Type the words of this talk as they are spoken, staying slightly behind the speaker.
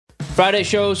Friday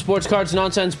show, Sports Cards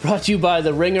Nonsense, brought to you by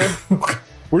The Ringer.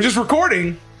 We're just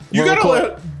recording. You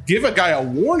gotta give a guy a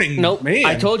warning. Nope, man.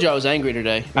 I told you I was angry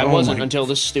today. I wasn't until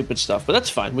this stupid stuff, but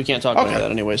that's fine. We can't talk about that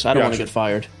anyways. I don't want to get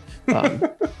fired. I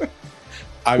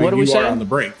mean, what are we saying? On the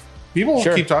brink. People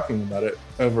keep talking about it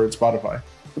over at Spotify.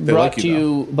 They brought to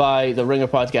you by the Ringer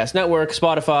Podcast Network,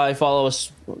 Spotify. Follow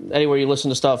us anywhere you listen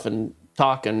to stuff and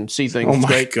talk and see things. Oh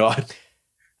my God.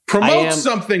 Promote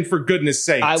something, for goodness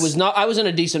sakes. I was in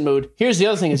a decent mood. Here's the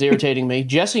other thing that's irritating me.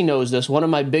 Jesse knows this. One of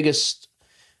my biggest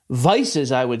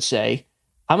vices, I would say,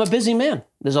 I'm a busy man.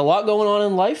 There's a lot going on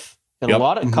in life. And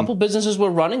a couple businesses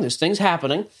we're running. There's things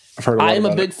happening. I am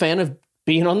a big fan of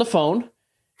being on the phone.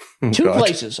 Two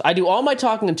places. I do all my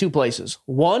talking in two places.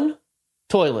 One,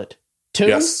 toilet.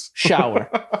 Two, shower.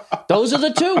 Those are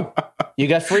the two. You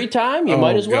got free time, you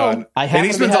might as well. And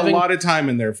he spends a lot of time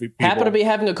in there for people. Happened to be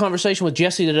having a conversation with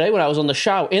Jesse today when I was in the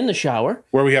shower.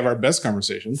 Where we have our best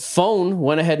conversations. Phone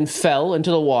went ahead and fell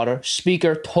into the water.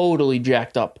 Speaker totally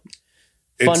jacked up.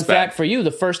 Fun fact for you,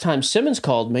 the first time Simmons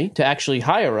called me to actually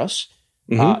hire us,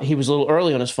 he was a little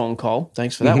early on his phone call.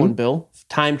 Thanks for that one, Bill.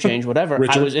 Time change, whatever.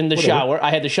 Richard, I was in the shower. I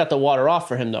had to shut the water off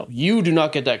for him, though. You do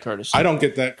not get that courtesy. I don't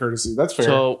get that courtesy. That's fair.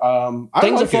 So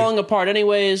things are falling apart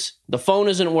anyways. The phone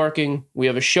isn't working. We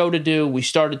have a show to do. We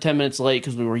started 10 minutes late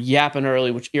because we were yapping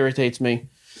early, which irritates me.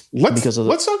 Let's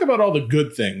talk about all the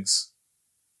good things.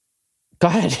 Go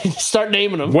ahead. Start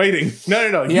naming them. Waiting.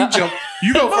 No. Yeah.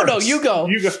 You go first. No, you go.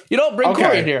 You don't bring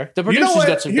Corey in here. The producer's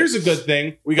got some. Here's a good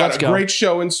thing. We got a great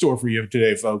show in store for you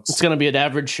today, folks. It's going to be an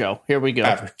average show. Here we go.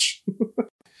 Average.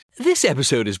 This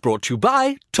episode is brought to you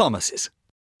by Thomas's.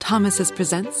 Thomas's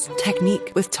presents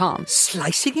Technique with Tom.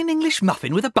 Slicing an English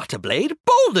muffin with a butter blade?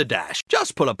 Boulder Dash!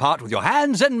 Just pull apart with your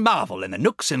hands and marvel in the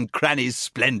nooks and crannies'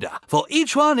 splendor. For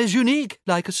each one is unique,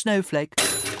 like a snowflake.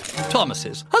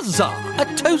 Thomas's, huzzah!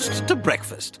 A toast to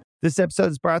breakfast. This episode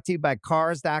is brought to you by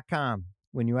Cars.com.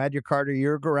 When you add your car to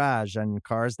your garage on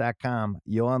Cars.com,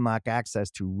 you'll unlock access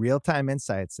to real-time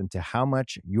insights into how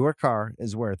much your car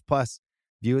is worth. Plus,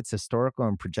 view its historical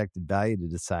and projected value to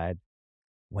decide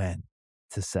when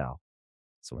to sell.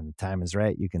 So when the time is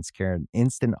right, you can secure an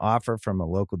instant offer from a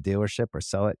local dealership or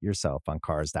sell it yourself on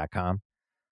Cars.com.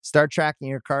 Start tracking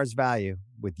your car's value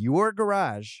with your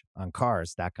garage on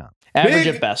Cars.com. Average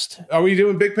at best. Are we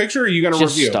doing big picture or are you going to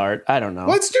review? Just start. I don't know.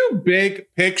 Let's do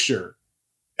big picture.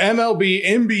 MLB,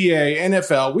 NBA,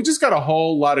 NFL. We just got a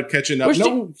whole lot of catching up.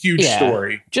 No huge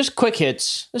story. Just quick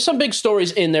hits. There's some big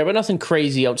stories in there, but nothing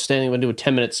crazy outstanding. We're going to do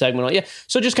a 10-minute segment. Yeah.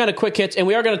 So just kind of quick hits. And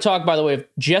we are going to talk, by the way, if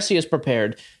Jesse is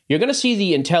prepared. You're going to see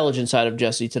the intelligent side of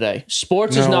Jesse today.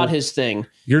 Sports is not his thing.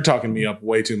 You're talking me up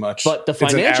way too much. But the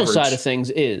financial side of things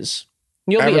is.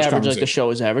 You'll be average like the show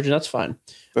is average, and that's fine.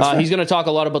 He's going to talk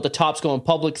a lot about the Topps going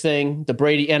public thing, the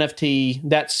Brady NFT,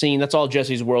 that scene. That's all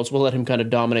Jesse's world, so we'll let him kind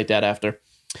of dominate that after.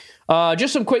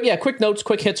 Just some quick notes,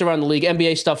 quick hits around the league.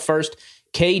 NBA stuff first.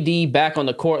 KD back on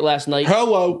the court last night.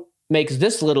 Hello. Makes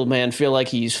this little man feel like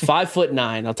he's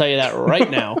 5'9". I'll tell you that right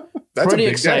now. Pretty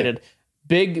excited.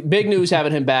 Big news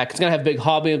having him back. It's going to have big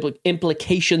hobby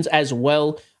implications as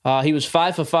well. He was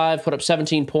 5 for 5, put up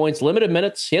 17 points, limited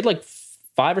minutes. He had like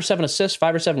 5 or 7 assists,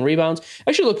 5 or 7 rebounds.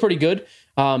 Actually looked pretty good.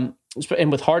 And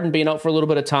with Harden being out for a little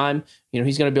bit of time,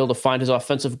 he's going to be able to find his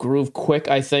offensive groove quick,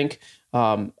 I think.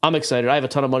 I'm excited. I have a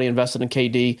ton of money invested in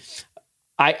KD.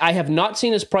 I have not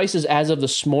seen his prices as of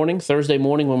this morning, Thursday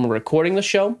morning, when we're recording the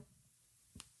show.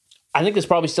 I think there's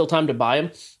probably still time to buy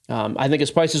him. I think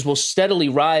his prices will steadily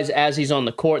rise as he's on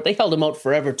the court. They held him out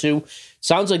forever, too.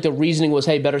 Sounds like the reasoning was,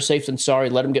 hey, better safe than sorry.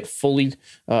 Let him fully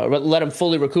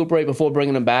recuperate before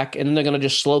bringing him back. And then they're going to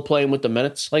just slow play him with the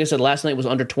minutes. Like I said, last night was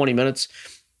under 20 minutes.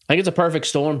 I think it's a perfect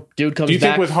storm. Dude comes back. Do you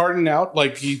think with Harden out,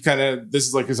 like this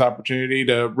is like his opportunity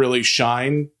to really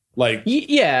shine? Like,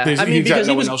 yeah, he's got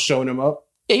no one else showing him up.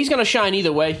 Yeah, he's going to shine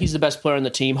either way. He's the best player on the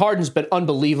team. Harden's been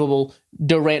unbelievable.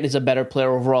 Durant is a better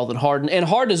player overall than Harden. And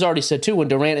Harden has already said, too, when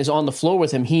Durant is on the floor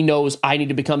with him, he knows I need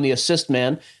to become the assist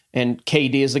man. And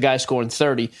KD is the guy scoring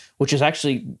 30, which is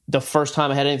actually the first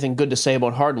time I had anything good to say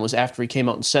about Harden was after he came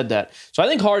out and said that. So I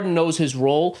think Harden knows his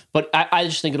role, but I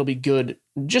just think it'll be good.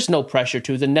 Just no pressure,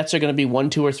 too. The Nets are going to be 1,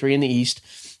 2, or 3 in the East.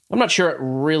 I'm not sure it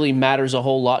really matters a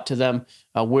whole lot to them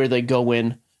where they go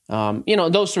in.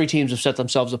 Those 3 teams have set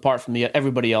themselves apart from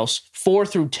everybody else. 4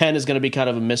 through 10 is going to be kind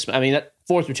of a mismatch. I mean, that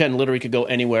 4 through 10 literally could go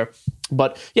anywhere.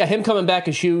 But, yeah, him coming back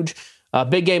is huge.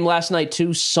 Big game last night,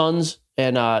 too. Suns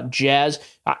and Jazz.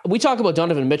 We talk about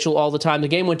Donovan Mitchell all the time. The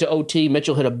game went to OT.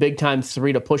 Mitchell hit a big-time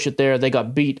 3 to push it there. They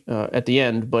got beat at the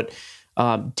end. But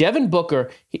Devin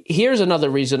Booker, here's another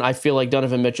reason I feel like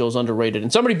Donovan Mitchell is underrated.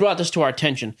 And somebody brought this to our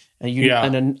attention.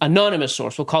 An anonymous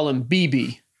source. We'll call him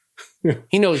BB.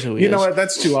 He knows who he is. You know what?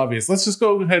 That's too obvious. Let's just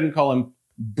go ahead and call him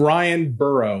Brian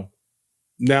Burrow.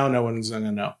 Now no one's going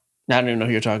to know. I don't even know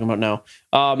who you're talking about now.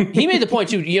 He made the point,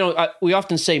 too. We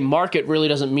often say market really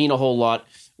doesn't mean a whole lot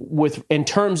in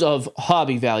terms of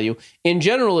hobby value. In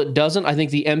general, it doesn't. I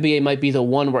think the NBA might be the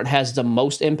one where it has the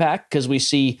most impact because we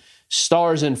see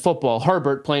stars in football.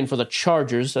 Herbert playing for the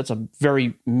Chargers. That's a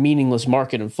very meaningless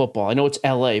market in football. I know it's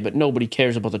LA, but nobody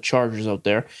cares about the Chargers out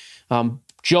there.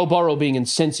 Joe Burrow being in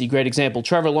Cincy, great example.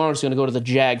 Trevor Lawrence is going to go to the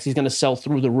Jags. He's going to sell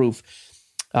through the roof.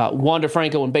 Wander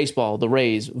Franco in baseball, the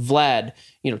Rays, Vlad,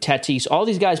 Tatis, all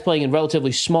these guys playing in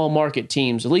relatively small market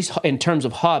teams, at least in terms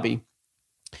of hobby.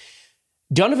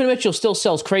 Donovan Mitchell still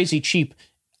sells crazy cheap.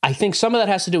 I think some of that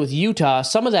has to do with Utah.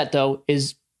 Some of that, though,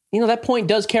 is, that point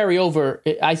does carry over.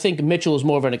 I think Mitchell is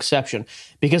more of an exception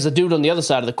because the dude on the other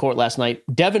side of the court last night,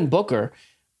 Devin Booker,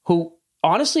 who,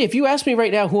 honestly, if you ask me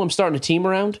right now who I'm starting a team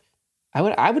around,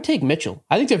 I would take Mitchell.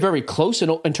 I think they're very close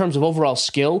in terms of overall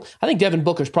skill. I think Devin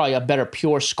Booker's probably a better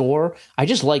pure scorer. I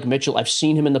just like Mitchell. I've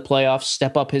seen him in the playoffs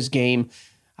step up his game.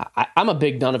 I'm a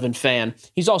big Donovan fan.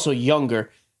 He's also younger.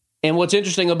 And what's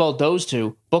interesting about those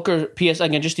two, Booker,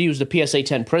 again, just to use the PSA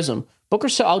 10 Prism, Booker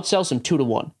outsells him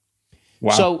 2-1.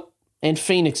 Wow. So, and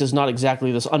Phoenix is not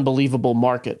exactly this unbelievable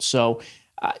market. So,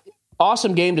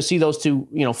 awesome game to see those two,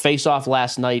 face off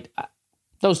last night.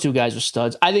 Those two guys are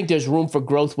studs. I think there's room for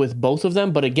growth with both of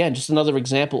them. But again, just another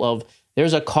example of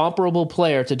there's a comparable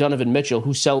player to Donovan Mitchell who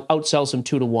outsells him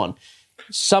 2-1.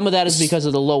 Some of that is because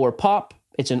of the lower pop.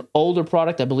 It's an older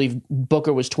product. I believe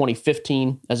Booker was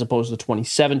 2015 as opposed to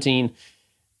 2017.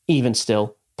 Even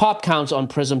still, pop counts on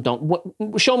Prism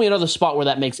show me another spot where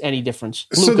that makes any difference.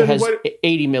 Luka has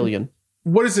 80 million.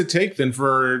 What does it take then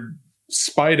for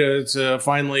Spida to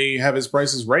finally have his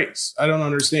prices raised? I don't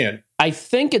understand. I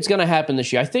think it's going to happen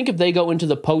this year. I think if they go into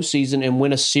the postseason and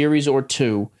win a series or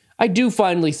two, I do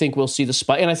finally think we'll see the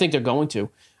spike, and I think they're going to.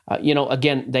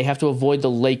 Again, they have to avoid the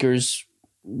Lakers'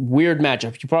 weird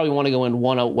matchup. You probably want to go in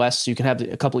one out west so you can have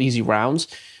a couple easy rounds.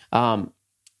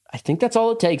 I think that's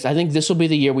all it takes. I think this will be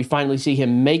the year we finally see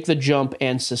him make the jump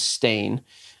and sustain.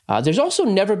 There's also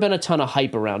never been a ton of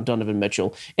hype around Donovan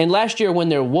Mitchell. And last year when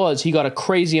there was, he got a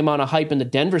crazy amount of hype in the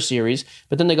Denver series,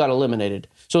 but then they got eliminated.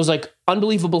 So it was like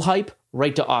unbelievable hype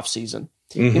right to offseason.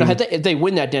 Mm-hmm. If they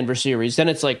win that Denver series, then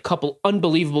it's like a couple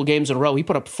unbelievable games in a row. He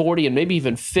put up 40 and maybe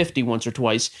even 50 once or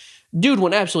twice. Dude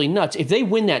went absolutely nuts. If they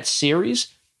win that series,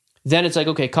 then it's like,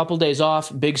 okay, couple days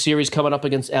off, big series coming up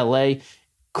against LA.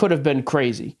 Could have been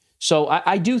crazy. So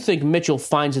I do think Mitchell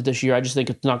finds it this year. I just think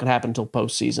it's not going to happen until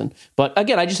postseason. But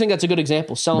again, I just think that's a good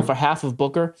example. Selling for half of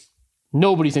Booker.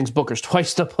 Nobody thinks Booker's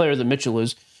twice the player that Mitchell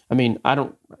is. I mean, I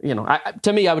don't,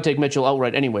 to me, I would take Mitchell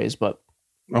outright anyways. But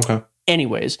okay.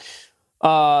 Anyways,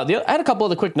 I had a couple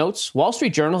other quick notes. Wall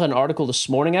Street Journal had an article this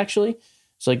morning, actually.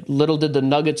 It's like, little did the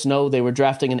Nuggets know they were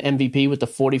drafting an MVP with the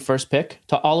 41st pick.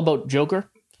 All about Joker.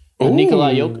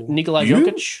 Nikola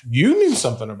Jokic. You knew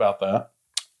something about that.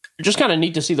 Just kind of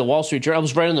neat to see the Wall Street Journal. I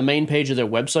was right on the main page of their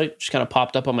website. Just kind of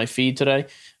popped up on my feed today.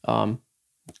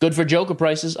 Good for Joker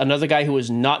prices. Another guy who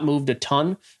has not moved a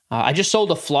ton. I just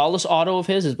sold a flawless auto of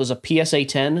his. It was a PSA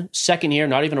 10, second year,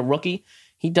 not even a rookie.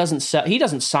 He doesn't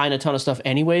sign a ton of stuff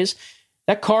anyways.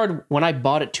 That card, when I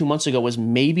bought it 2 months ago, was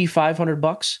maybe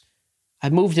 $500. I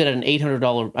moved it at an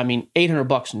 $800. I mean,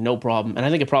 $800, no problem. And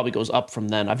I think it probably goes up from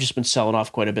then. I've just been selling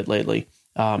off quite a bit lately.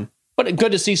 But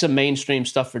good to see some mainstream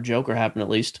stuff for Joker happen at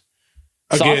least.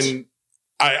 Again,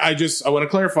 I want to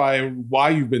clarify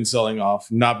why you've been selling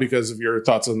off, not because of your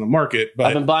thoughts on the market, but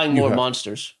I've been buying more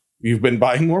monsters. You've been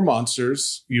buying more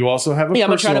monsters. You also have a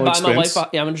personal expense.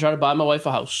 I'm going to try to buy my wife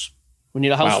a house. We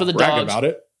need a house for the brag dogs. About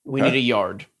it. We need a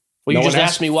yard. Well, you just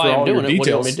asked me why I'm doing it. What do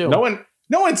you want me to do?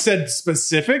 No one said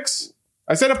specifics.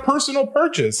 I said a personal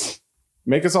purchase.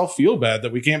 Make us all feel bad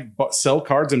that we can't sell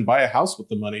cards and buy a house with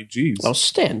the money. Jeez. Oh,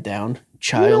 stand down,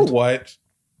 child. You know what?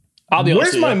 I'll be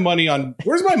honest. Where's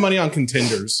my money on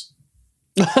Contenders?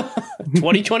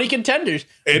 2020 Contenders.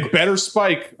 It better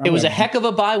spike. It was a heck of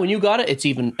a buy when you got it. It's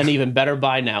an even better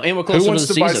buy now. And we're closer to the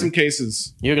season. Who wants to buy some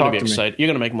cases? You're going to be excited. You're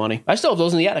going to make money. I still have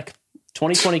those in the attic.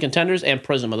 2020 Contenders and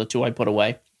Prism are the two I put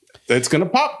away. That's going to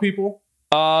pop, people.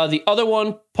 The other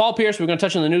one, Paul Pierce, we're going to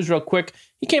touch on the news real quick.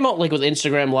 He came out with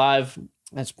Instagram Live.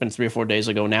 That's been 3 or 4 days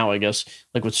ago now, I guess.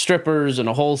 With strippers and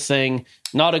a whole thing.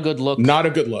 Not a good look. Not a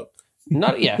good look.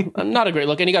 Not a great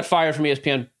look. And he got fired from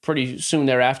ESPN pretty soon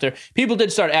thereafter. People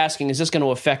did start asking, is this going to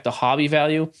affect the hobby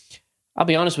value? I'll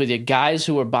be honest with you. Guys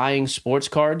who are buying sports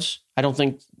cards, I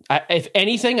if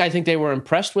anything, I think they were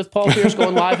impressed with Paul Pierce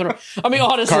going live. I mean,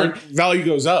 honestly, card value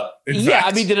goes up. Yeah,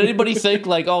 I mean, did anybody think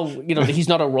like, oh, he's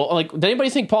not a role? Like, did anybody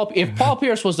think if Paul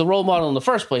Pierce was the role model in the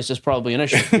first place, it's probably an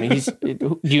issue. I mean,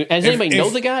 does anybody know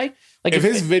the guy? Like, if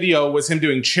his video was him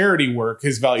doing charity work,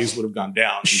 his values would have gone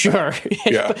down. Sure.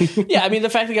 Yeah. Yeah. I mean, the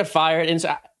fact he got fired, and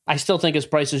I still think his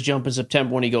prices jump in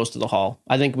September when he goes to the Hall.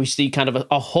 I think we see kind of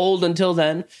a hold until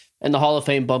then, and the Hall of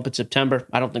Fame bump in September.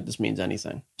 I don't think this means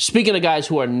anything. Speaking of guys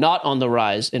who are not on the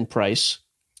rise in price,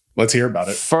 let's hear about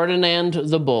it. Ferdinand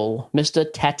the Bull,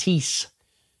 Mr. Tatis.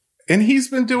 And he's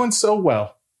been doing so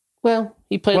well. Well,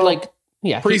 he played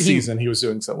preseason he was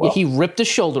doing so well. He ripped his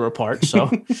shoulder apart. So,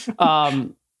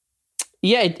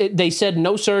 they said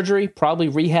no surgery, probably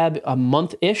rehab a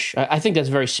month-ish. I think that's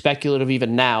very speculative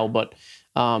even now, but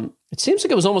it seems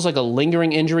like it was almost like a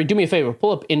lingering injury. Do me a favor,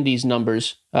 pull up Indy's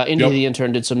numbers. Indy, the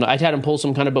intern, did some. I had him pull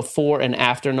some kind of before and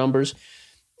after numbers.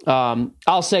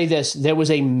 I'll say this: there was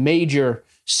a major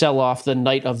sell-off the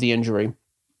night of the injury,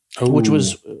 which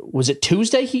was it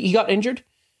Tuesday? He got injured.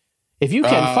 If you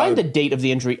can find the date of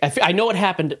the injury, I know it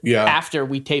happened after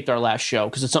we taped our last show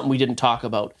because it's something we didn't talk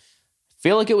about. I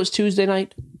feel like it was Tuesday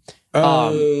night.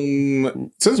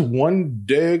 It says 1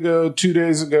 day ago, 2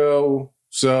 days ago.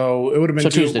 So it would have been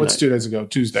Tuesday. What's 2 days ago?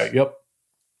 Tuesday. Yep.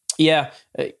 Yeah,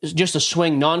 just a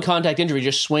swing, non-contact injury,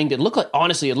 just swinged. It looked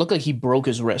like he broke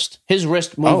his wrist. His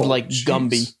wrist moved like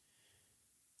Gumby.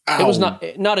 Ow. It was not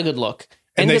a good look.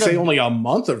 And they say only a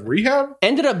month of rehab?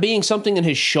 Ended up being something in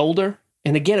his shoulder.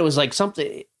 And again, it was like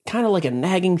something kind of like a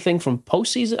nagging thing from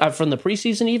postseason, from the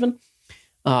preseason even.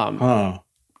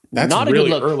 That's not a really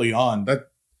good look. Early on. That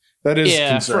is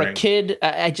concerning. For a kid,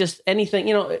 I just anything,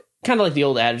 kind of like the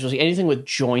old adage, like anything with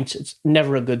joints, it's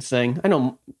never a good thing. I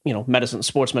know,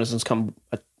 sports medicine's come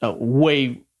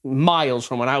way miles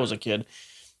from when I was a kid.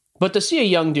 But to see a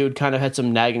young dude kind of had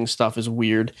some nagging stuff is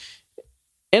weird.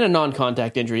 And a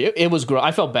non-contact injury, it was gross.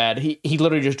 I felt bad. He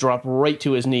literally just dropped right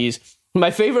to his knees.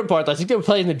 My favorite part, I think they were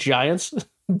playing the Giants.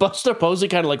 Buster Posey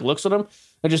kind of like looks at him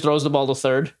and just throws the ball to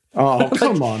third. Oh,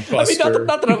 come on, Buster.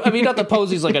 not that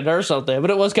Posey's like a nurse out there, but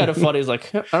it was kind of funny. He's like,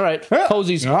 all right,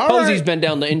 Posey's been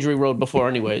down the injury road before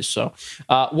anyways. So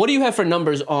what do you have for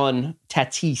numbers on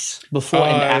Tatis before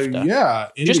and after? Yeah.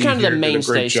 Indy just kind of the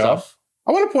mainstay stuff.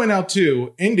 I want to point out,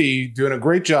 too, Indy doing a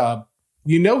great job.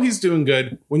 He's doing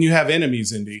good when you have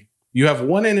enemies, Indy. You have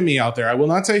one enemy out there. I will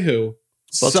not say who.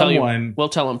 We'll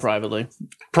tell him privately.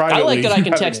 I like that I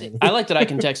can text. I like that I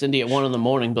can text Indy at 1 a.m.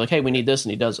 and be like, "Hey, we need this,"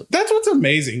 and he does it. That's what's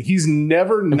amazing. He's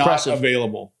never not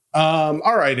available.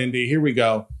 All right, Indy, here we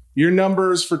go. Your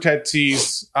numbers for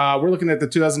Tatis. We're looking at the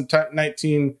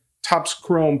 2019 Topps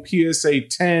Chrome PSA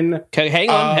 10. Okay, hang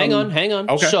on.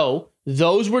 Okay. So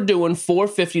those were doing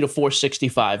 450 to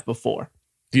 465 before.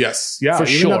 Yes, yeah, for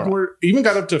sure. Even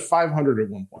got up to 500 at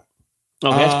one point.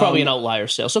 Okay, that's probably an outlier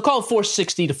sale. So call it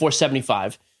 460 to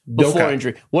 475 before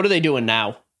injury. What are they doing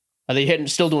now? Are they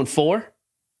still doing 4?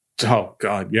 Oh,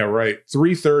 God. Yeah, right.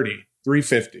 330,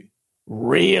 350.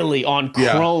 Really? On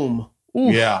Chrome?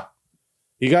 Yeah.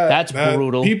 Yeah. That's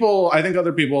brutal. I think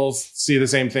other people see the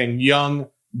same thing. Young,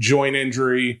 joint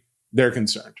injury, they're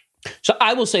concerned. So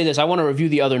I will say this. I want to review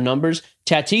the other numbers.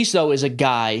 Tatis, though, is a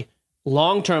guy,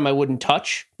 long-term I wouldn't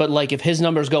touch, but like if his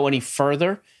numbers go any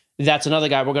further, that's another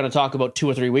guy we're going to talk about 2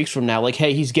 or 3 weeks from now. Like,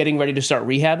 hey, he's getting ready to start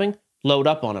rehabbing. Load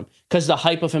up on him because the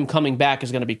hype of him coming back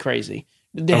is going to be crazy.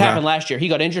 It happened last year. He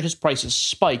got injured. His prices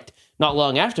spiked not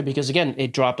long after because, again,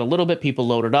 it dropped a little bit. People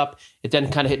loaded up. It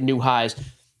then kind of hit new highs.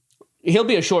 He'll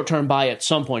be a short-term buy at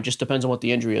some point. Just depends on what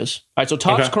the injury is. All right, so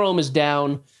Topps Chrome is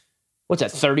down, what's that,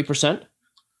 30%?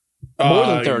 More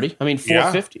than 30. I mean,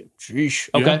 450. Yeah. Sheesh.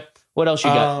 Okay. Yeah. What else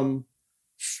you got?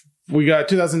 We got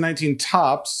 2019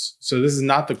 Topps, so this is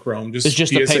not the Chrome. It's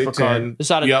just PSA a paper 10. card. This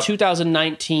is out of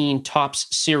 2019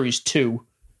 Topps Series 2.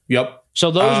 Yep.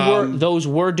 So those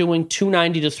were doing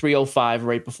 290 to 305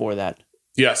 right before that.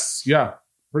 Yes. Yeah.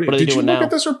 What are they doing now? Did you look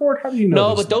at this report? How do you know?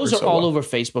 No, but those are all over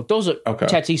Facebook. Those are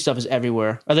Tatis stuff is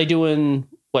everywhere. Are they doing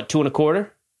what, 2.25?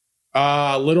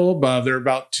 A little above. They're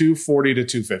about 240 to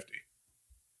 250.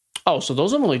 Oh, so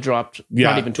those have only dropped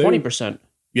not even 20%.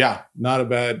 Yeah, not a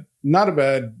bad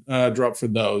drop for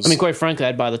those. I mean, quite frankly,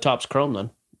 I'd buy the Topps Chrome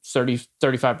then.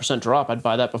 35% drop. I'd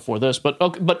buy that before this, but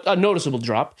a noticeable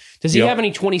drop. Does he have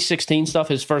any 2016 stuff?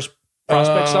 His first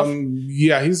prospect stuff?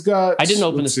 Yeah, he's got. I didn't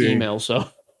open this email, so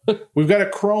we've got a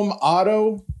Chrome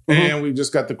Auto, and we've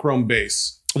just got the Chrome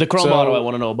Base. The Chrome Auto, I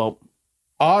want to know about.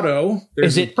 Auto,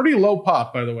 there's a pretty low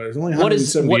pop, by the way. There's only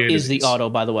 178. What is the Auto,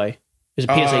 by the way? Is it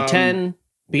PSA 10,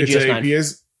 BGS 9?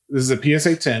 This is a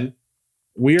PSA 10.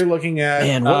 We are looking at...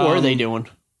 Man, what were they doing?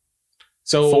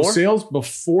 So 4? Sales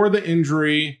before the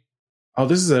injury Oh,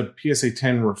 this is a PSA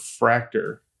 10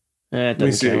 refractor. Let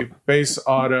me see. Count. Base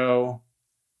auto.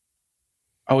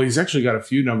 Oh, he's actually got a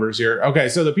few numbers here. Okay,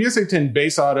 so the PSA 10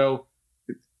 base auto,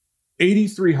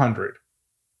 8,300.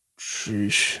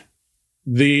 Sheesh.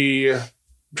 I'm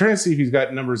trying to see if he's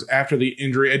got numbers after the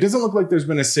injury. It doesn't look like there's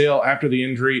been a sale after the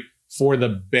injury for the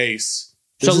base.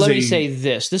 So let me say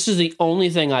this. This is the only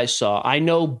thing I saw. I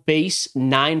know base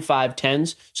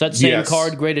 9.510s. So that same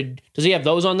card graded. Does he have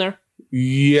those on there?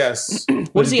 Yes.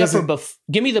 What does he have for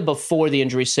give me the before the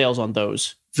injury sales on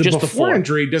those? The just before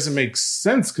injury doesn't make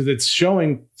sense because it's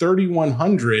showing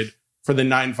 3,100 for the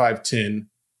 9.510.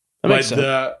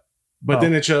 But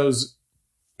then it shows,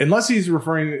 unless he's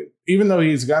referring, even though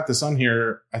he's got this on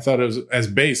here, I thought it was as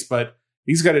base, but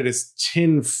he's got it as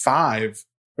 10.5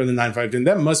 for the 9.510.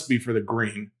 That must be for the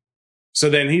green. So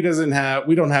then we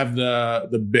don't have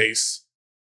the base.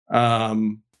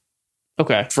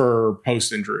 Okay. For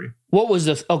post injury. What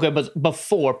was but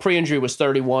before pre-injury was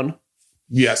 31.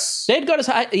 Yes. They'd got as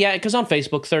high, because on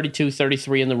Facebook, 32,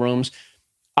 33 in the rooms.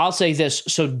 I'll say this.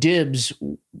 So Dibs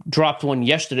dropped one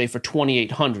yesterday for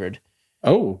 2,800.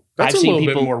 Oh, that's a little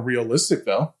bit more realistic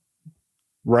though.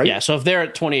 Right? Yeah, so if they're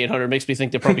at 2,800, it makes me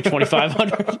think they're probably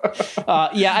 2,500.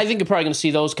 I think you're probably going to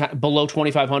see those below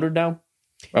 2,500 now.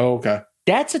 Oh, okay.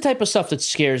 That's the type of stuff that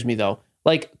scares me though.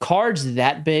 Like cards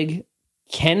that big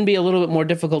can be a little bit more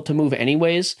difficult to move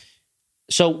anyways.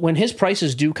 So when his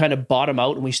prices do kind of bottom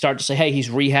out and we start to say, hey, he's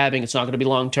rehabbing, it's not going to be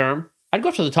long-term, I'd go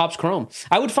after the Topps Chrome.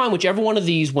 I would find whichever one of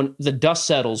these, when the dust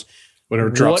settles, what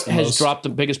has dropped the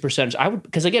biggest percentage. I would,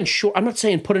 because again, sure, I'm not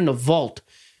saying put in a vault,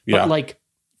 but like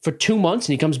for 2 months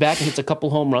and he comes back and hits a couple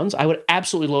home runs, I would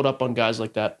absolutely load up on guys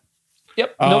like that.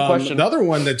 Yep, no question. Another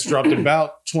one that's dropped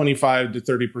about 25 to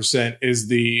 30% is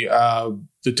the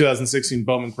 2016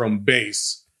 Bowman Chrome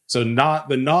base. So not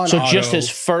the non-auto. So just his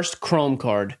first Chrome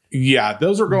card. Yeah,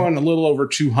 those are going a little over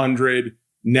 200.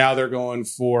 Now they're going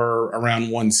for around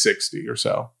 160 or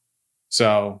so.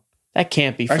 So that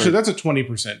can't be. Actually, that's a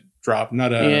 20% drop.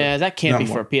 That can't be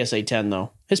for a PSA 10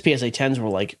 though. His PSA 10s were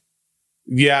like.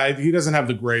 Yeah, he doesn't have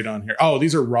the grade on here. Oh,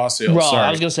 these are raw sales. Raw. Sorry.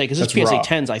 I was going to say because his PSA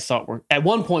 10s I thought were at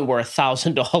one point were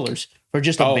 $1,000 for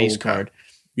just a base card.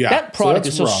 Yeah, that product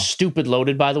is so stupid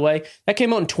loaded, by the way. That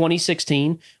came out in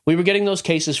 2016. We were getting those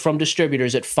cases from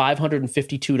distributors at $552,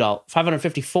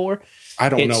 $554. I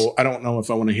don't know if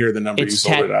I want to hear the number you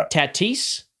sold it at.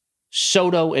 Tatis,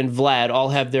 Soto, and Vlad all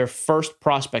have their first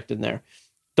prospect in there.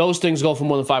 Those things go for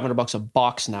more than $500 a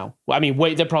box now. I mean,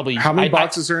 they're probably... How many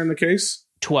boxes are in the case?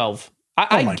 12.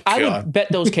 I would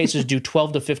bet those cases do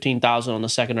 12 to 15,000 on the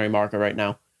secondary market right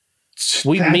now.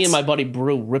 Me and my buddy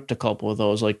Brew ripped a couple of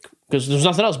those, like, because there's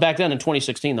nothing else back then in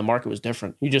 2016. The market was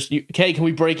different. Okay, can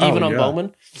we break even on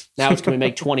Bowman? Now it's can we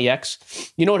make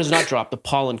 20x? You know what has not dropped? The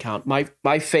pollen count.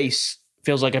 My face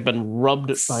feels like I've been rubbed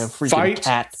by a freaking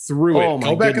cat. Through it.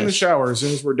 Go back in the shower as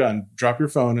soon as we're done. Drop your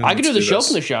phone. And I can do the show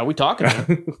from the shower. We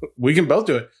talking? We can both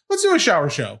do it. Let's do a shower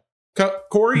show.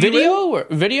 Corey, video?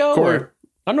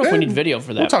 I don't know if we need video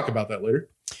for that. We'll talk about that later.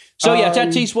 So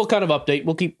Tatis, we'll kind of update.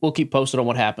 We'll keep posted on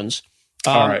what happens.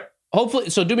 All right. Hopefully,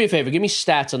 so do me a favor. Give me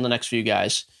stats on the next few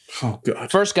guys. Oh God.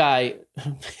 First guy.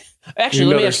 Actually,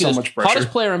 let me ask you this: hottest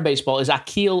player in baseball is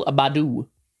Akil Abadu.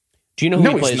 Do you know who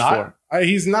he plays for?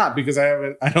 He's not because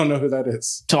I don't know who that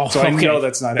is. So I know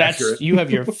that's not accurate. You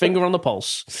have your finger on the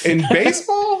pulse. In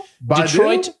baseball,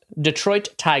 Detroit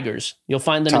Tigers. You'll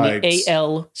find them in the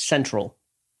AL Central.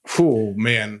 Oh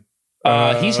man.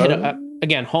 He's hit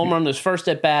again home run his first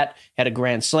at bat, had a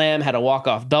grand slam, had a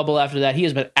walk-off double after that. He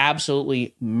has been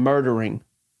absolutely murdering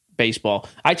baseball.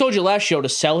 I told you last show to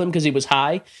sell him because he was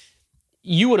high.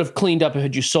 You would have cleaned up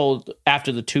had you sold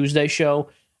after the Tuesday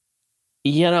show.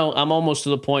 You know, I'm almost to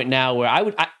the point now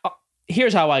where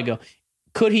here's how I go.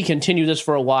 Could he continue this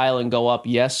for a while and go up?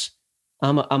 Yes.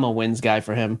 I'm a wins guy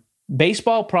for him.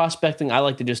 Baseball prospecting, I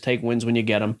like to just take wins when you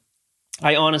get them.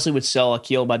 I honestly would sell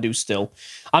Akil Baddoo still.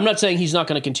 I'm not saying he's not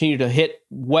going to continue to hit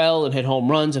well and hit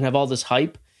home runs and have all this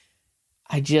hype.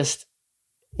 I just,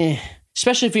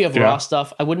 especially if you have raw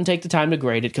stuff, I wouldn't take the time to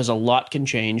grade it because a lot can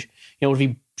change. You know, if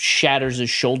he shatters his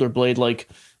shoulder blade like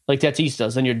Tatis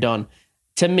does, then you're done.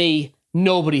 To me,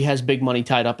 nobody has big money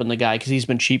tied up in the guy because he's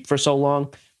been cheap for so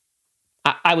long.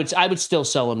 I would still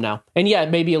sell him now. And yeah,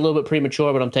 maybe a little bit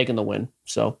premature, but I'm taking the win.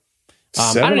 So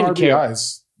 7 I don't even RBIs.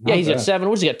 care. Yeah, he's at 7.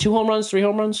 What does he got? 2 home runs, 3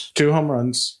 home runs? 2 home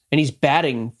runs. And he's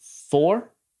batting 4?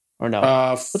 Or no?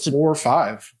 4 or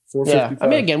 5. 455. Yeah. I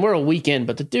mean, again, we're a week in,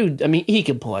 but the dude, I mean, he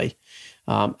can play.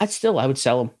 I would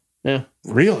sell him. Yeah.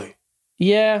 Really?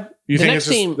 Yeah. You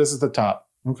think this is the top?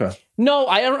 Okay. No,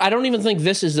 I don't even think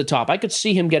this is the top. I could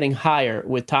see him getting higher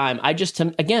with time.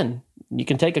 Again, you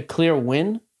can take a clear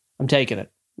win. I'm taking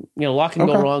it. A lot can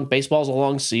go wrong. Baseball's a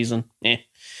long season.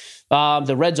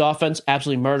 The Reds offense,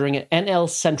 absolutely murdering it. NL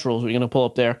Centrals, we're going to pull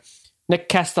up there. Nick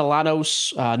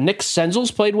Castellanos. Nick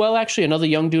Senzel's played well, actually. Another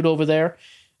young dude over there.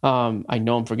 I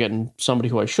know I'm forgetting somebody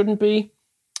who I shouldn't be.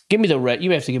 Give me the Red. You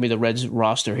have to give me the Reds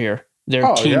roster here.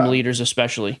 Their team leaders,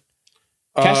 especially.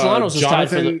 Castellanos is tied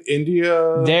for the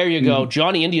India. There you go.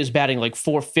 Johnny India's batting like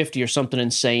 450 or something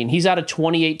insane. He's out of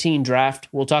 2018 draft.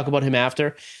 We'll talk about him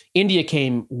after. India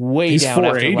came way down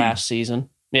after last season.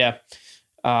 Yeah.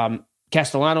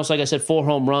 Castellanos, like I said, 4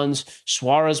 home runs.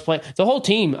 Suarez playing. The whole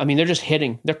team, I mean, they're just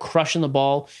hitting. They're crushing the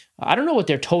ball. I don't know what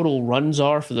their total runs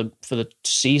are for the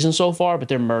season so far, but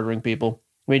they're murdering people.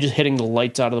 I mean, just hitting the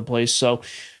lights out of the place. So,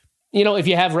 if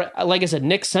you have, like I said,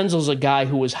 Nick Senzel's a guy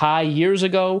who was high years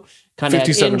ago, kind of had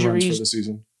injuries. Runs for the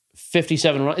season.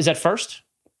 57 runs. Is that first?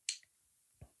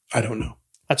 I don't know.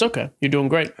 That's okay. You're doing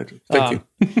great. Thank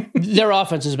you. Their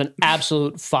offense has been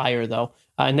absolute fire, though.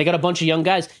 And they got a bunch of young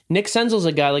guys. Nick Senzel's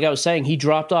a guy, like I was saying, he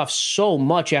dropped off so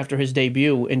much after his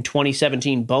debut in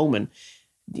 2017 Bowman.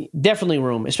 Definitely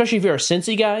room, especially if you're a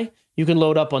Cincy guy. You can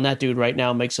load up on that dude right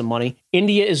now and make some money.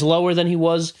 India is lower than he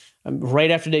was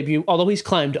right after debut. Although he's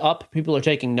climbed up, people are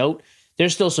taking note.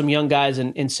 There's still some young guys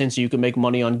in Cincy you can make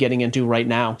money on getting into right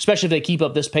now, especially if they keep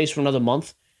up this pace for another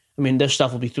month. I mean, their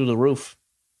stuff will be through the roof.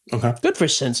 Okay. Good for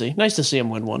Cincy. Nice to see him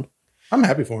win one. I'm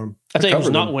happy for him. I think he was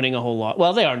not winning a whole lot.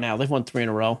 Well, they are now. They've won 3 in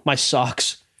a row. My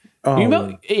Sox. Oh.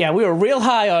 We were real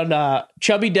high on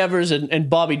Chubby Devers and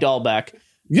Bobby Dahlback.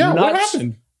 Yeah, what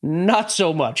happened? Not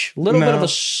so much. A little bit of a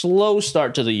slow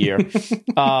start to the year.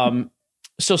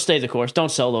 So stay the course. Don't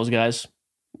sell those guys.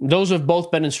 Those have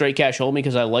both been in straight cash hold me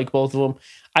because I like both of them.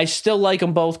 I still like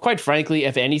them both. Quite frankly,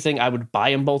 if anything, I would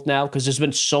buy them both now because there's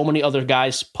been so many other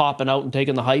guys popping out and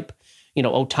taking the hype.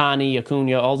 Ohtani,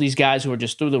 Acuna, all these guys who are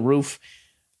just through the roof.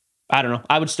 I don't know.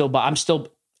 I would still buy.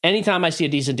 Anytime I see a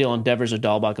decent deal on Devers or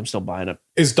Dahlbeck, I'm still buying it.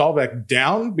 Is Dahlbeck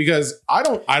down? Because I'm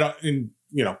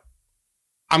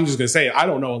just going to say, I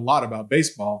don't know a lot about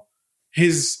baseball.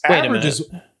 His average is,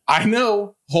 I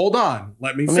know, hold on,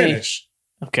 let me finish.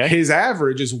 Okay. His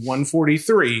average is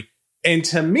 143. And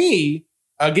to me,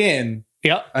 again,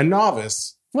 a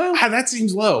novice, that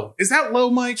seems low. Is that low,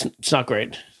 Mike? It's not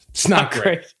great. It's not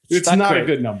great. It's not a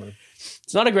good number.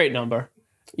 It's not a great number.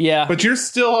 Yeah. But you're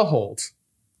still a hold.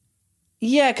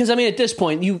 Yeah, because, at this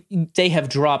point, they have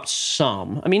dropped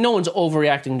some. No one's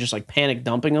overreacting, just like panic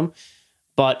dumping them.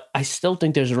 But I still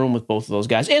think there's room with both of those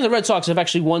guys. And the Red Sox have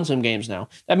actually won some games now.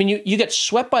 You get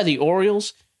swept by the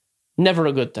Orioles, never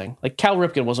a good thing. Like, Cal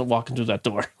Ripken wasn't walking through that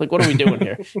door. Like, what are we doing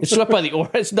here? It's swept by the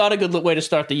Orioles. It's not a good way to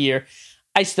start the year.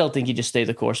 I still think you just stay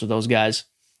the course with those guys.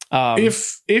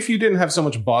 If you didn't have so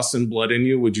much Boston blood in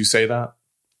you, would you say that?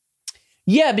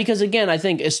 Yeah, because again, I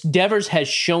think Devers has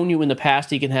shown you in the past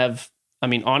he can have,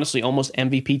 honestly, almost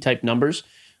MVP type numbers.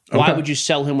 Why would you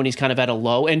sell him when he's kind of at a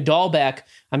low? And Dahlbeck,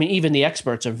 even the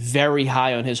experts are very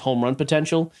high on his home run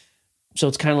potential. So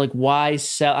it's kind of like, why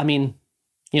sell?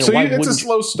 It's a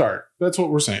slow start. That's what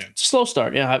we're saying. It's a slow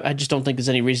start. Yeah, I just don't think there's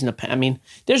any reason to.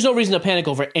 There's no reason to panic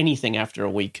over anything after a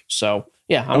week. So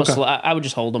yeah, I would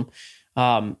just hold them.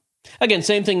 Again,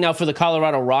 same thing now for the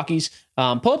Colorado Rockies.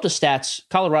 Pull up the stats.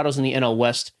 Colorado's in the NL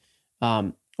West.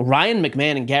 Ryan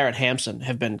McMahon and Garrett Hampson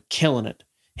have been killing it.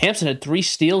 Hampson had 3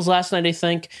 steals last night, I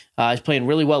think. He's playing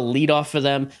really well leadoff for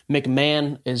them.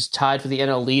 McMahon is tied for the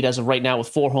NL lead as of right now with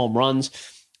 4 home runs.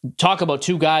 Talk about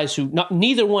 2 guys who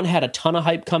neither one had a ton of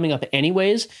hype coming up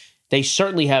anyways. They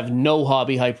certainly have no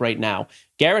hobby hype right now.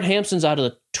 Garrett Hampson's out of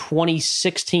the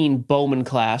 2016 Bowman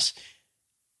class.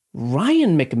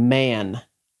 Ryan McMahon.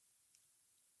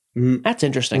 That's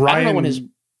interesting. I don't know when his...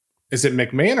 Is it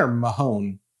McMahon or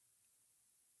Mahone?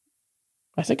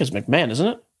 I think it's McMahon, isn't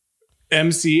it?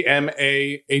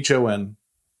 McMahon.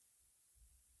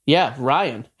 Yeah,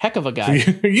 Ryan. Heck of a guy.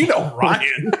 You know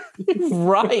Ryan.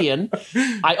 Ryan.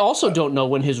 I also don't know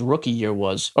when his rookie year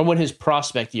was or when his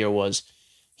prospect year was.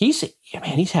 He's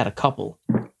had a couple.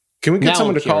 Can we get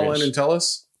someone to call in and tell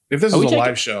us? If this is a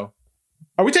live show.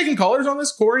 Are we taking callers on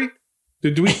this, Corey?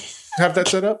 Do we have that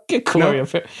set up? Get Corey up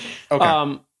here.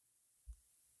 Okay.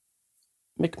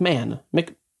 McMahon.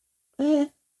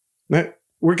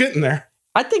 We're getting there.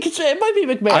 I think it might be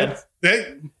McMahon.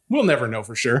 We'll never know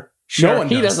for sure. Sure, no one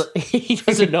knows. He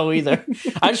doesn't know either.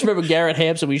 I just remember Garrett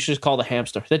Hampson. We used to just call the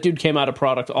hamster. That dude came out of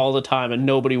product all the time, and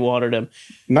nobody wanted him.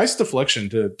 Nice deflection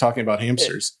to talking about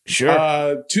hamsters.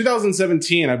 Sure.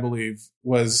 2017, I believe,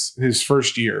 was his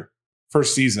first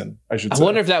season, I should say. I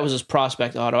wonder if that was his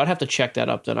prospect auto. I'd have to check that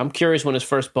up then. I'm curious when his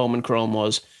first Bowman Chrome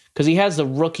was, because he has the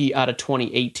rookie out of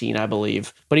 2018, I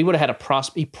believe. But he would have had a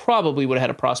prospect. He probably would have had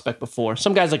a prospect before.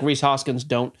 Some guys like Rhys Hoskins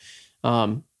don't.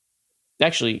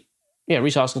 Actually, yeah,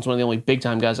 Rhys Hoskins is one of the only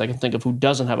big-time guys I can think of who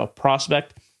doesn't have a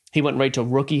prospect. He went right to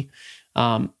rookie.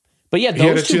 But yeah,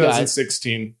 those two guys.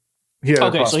 2016. He had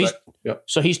a prospect.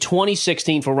 So he's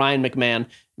 2016 for Ryan McMahon.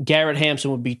 Garrett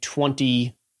Hampson would be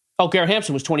 20. Oh, Garrett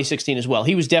Hampson was 2016 as well.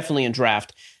 He was definitely in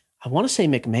draft. I want to say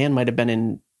McMahon might have been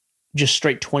in just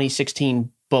straight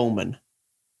 2016 Bowman.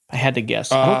 I had to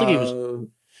guess. I don't think he was.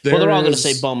 Well, they're all going to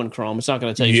say Bowman Chrome. It's not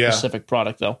going to tell you a specific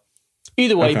product, though.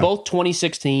 Either way, both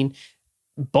 2016.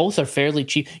 Both are fairly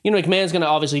cheap. McMahon's going to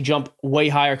obviously jump way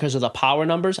higher because of the power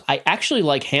numbers. I actually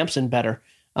like Hampson better.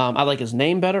 I like his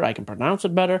name better. I can pronounce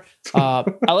it better.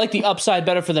 I like the upside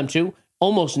better for them, too.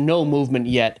 Almost no movement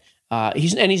yet.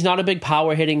 He's not a big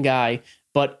power hitting guy,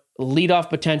 but leadoff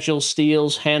potential,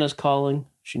 steals. Hannah's calling.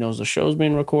 She knows the show's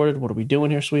being recorded. What are we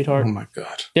doing here, sweetheart? Oh, my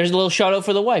God. There's a little shout out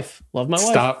for the wife. Love my wife.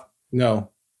 Stop. No.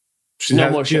 She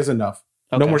has enough.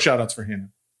 Okay. No more shout outs for Hannah.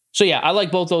 So, yeah, I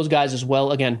like both those guys as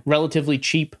well. Again, relatively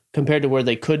cheap compared to where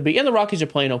they could be. And the Rockies are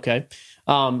playing okay.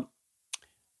 Had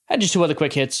just two other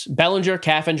quick hits. Bellinger,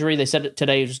 calf injury. They said it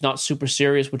today is not super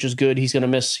serious, which is good. He's going to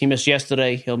miss. He missed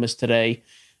yesterday. He'll miss today.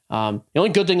 The only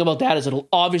good thing about that is it'll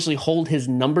obviously hold his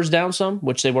numbers down some,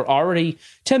 which they were already.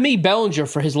 To me, Bellinger,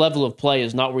 for his level of play,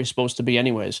 is not where he's supposed to be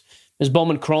anyways. His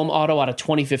Bowman Chrome auto out of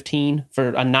 2015 for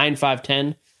a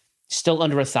 9.510, still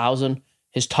under 1,000.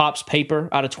 His Topps paper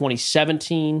out of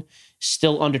 2017,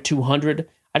 still under 200.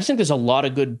 I just think there's a lot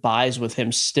of good buys with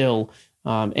him still.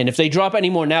 And if they drop any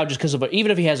more now, just because of even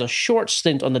if he has a short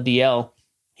stint on the DL,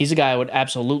 he's a guy I would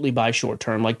absolutely buy short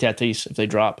term, like Tatis, if they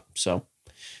drop. So,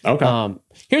 okay.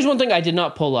 Here's one thing I did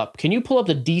not pull up. Can you pull up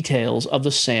the details of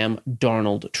the Sam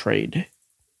Darnold trade?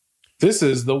 This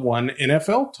is the one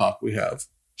NFL talk we have.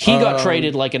 He got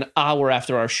traded like an hour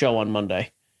after our show on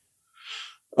Monday.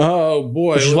 Oh,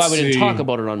 boy. Which is why we didn't talk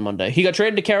about it on Monday. He got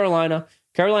traded to Carolina.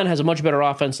 Carolina has a much better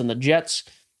offense than the Jets.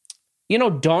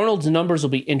 Darnold's numbers will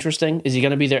be interesting. Is he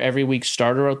going to be their every week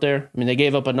starter out there? I mean, they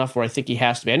gave up enough where I think he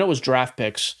has to be. I know it was draft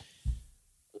picks.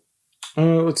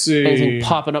 Let's see. Anything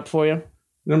popping up for you?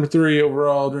 Number 3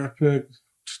 overall draft pick.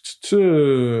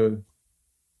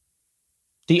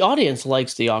 The audience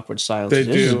likes the awkward silence. They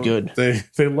this do. Is good.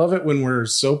 They love it when we're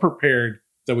so prepared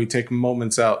that we take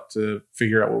moments out to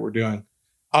figure out what we're doing.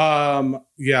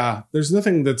 Yeah, there's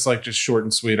nothing that's like just short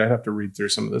and sweet. I'd have to read through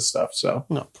some of this stuff. So,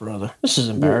 no, brother, this is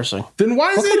embarrassing. Then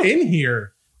why is it in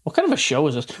here? What kind of a show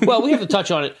is this? Well, we have to touch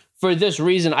on it for this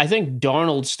reason. I think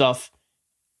Darnold stuff.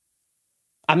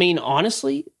 I mean,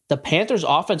 honestly, the Panthers'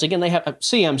 offense again. They have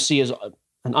CMC is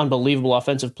an unbelievable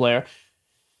offensive player.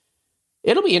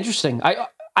 It'll be interesting.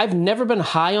 I've never been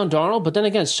high on Darnold, but then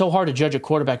again, it's so hard to judge a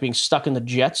quarterback being stuck in the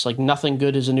Jets. Like nothing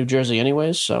good is in New Jersey,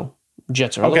 anyways. So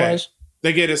Jets are otherwise.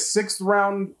 They get a 6th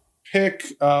round pick,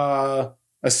 a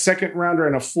 2nd rounder,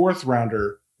 and a 4th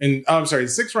rounder. And I'm sorry, the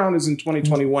 6th round is in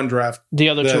 2021 draft. The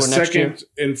other two are next year. 2nd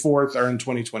and 4th are in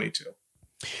 2022.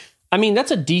 I mean, that's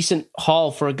a decent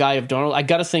haul for a guy of Darnold. I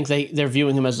got to think they're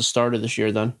viewing him as a starter this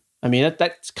year. Then, I mean,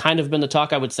 that's kind of been the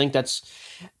talk. I would think that's.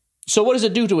 So, what does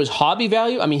it do to his hobby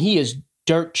value? I mean, he is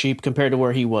dirt cheap compared to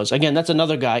where he was. Again, that's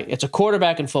another guy. It's a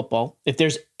quarterback in football. If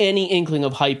there's any inkling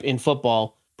of hype in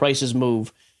football, prices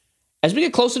move. As we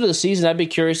get closer to the season, I'd be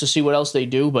curious to see what else they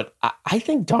do, but I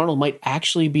think Darnold might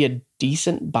actually be a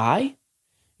decent buy.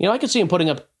 I could see him putting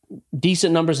up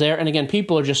decent numbers there. And again,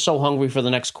 people are just so hungry for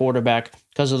the next quarterback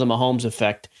because of the Mahomes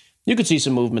effect. You could see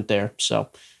some movement there. So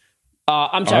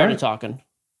I'm tired of talking.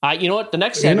 You know what? The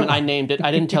next segment, I named it.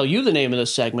 I didn't tell you the name of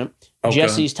this segment. Okay.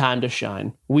 Jesse's Time to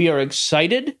Shine. We are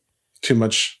excited. Too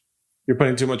much. You're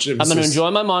putting too much emphasis. I'm going to enjoy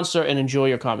my monster and enjoy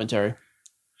your commentary.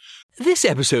 This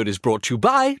episode is brought to you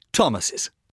by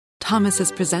Thomas's. Thomas's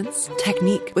presents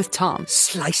Technique with Tom.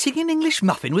 Slicing an English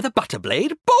muffin with a butter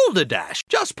blade? Boulder Dash!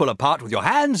 Just pull apart with your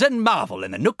hands and marvel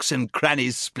in the nooks and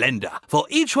crannies' splendor. For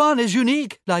each one is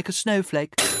unique, like a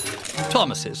snowflake.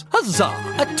 Thomas's,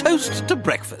 huzzah! A toast to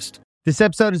breakfast. This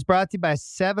episode is brought to you by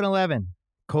 7-Eleven.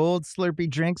 Cold, slurpy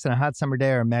drinks and a hot summer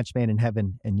day are a match made in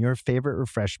heaven, and your favorite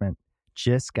refreshment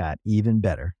just got even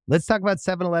better. Let's talk about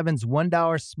 7-Eleven's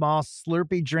 $1 small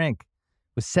slurpy drink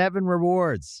with 7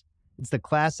 rewards. It's the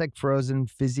classic frozen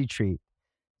fizzy treat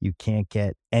you can't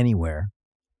get anywhere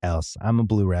else. I'm a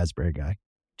blue raspberry guy.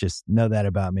 Just know that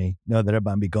about me. Know that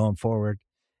about me going forward.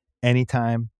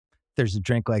 Anytime there's a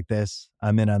drink like this,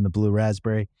 I'm in on the blue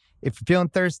raspberry. If you're feeling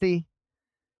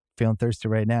thirsty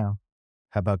right now,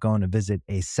 how about going to visit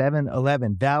a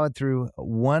 7-Eleven valid through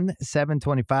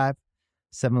 1/7/25?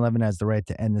 7-Eleven has the right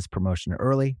to end this promotion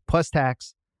early, plus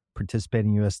tax.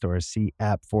 Participating U.S. stores. See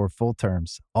app for full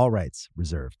terms. All rights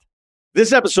reserved.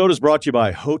 This episode is brought to you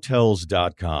by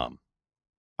Hotels.com.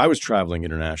 I was traveling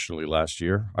internationally last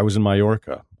year. I was in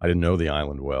Mallorca. I didn't know the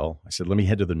island well. I said, let me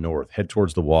head to the north, head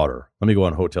towards the water. Let me go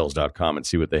on Hotels.com and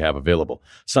see what they have available.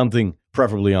 Something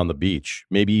preferably on the beach,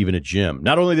 maybe even a gym.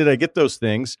 Not only did I get those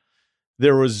things,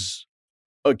 there was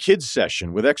a kids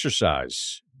session with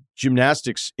exercise,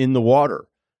 gymnastics in the water,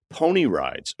 pony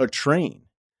rides, a train.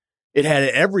 It had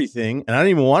everything, and I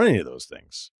didn't even want any of those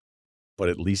things. But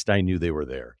at least I knew they were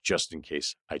there, just in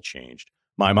case I changed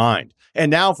my mind. And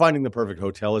now finding the perfect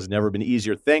hotel has never been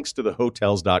easier thanks to the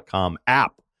Hotels.com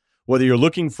app. Whether you're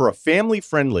looking for a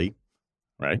family-friendly,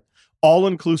 right,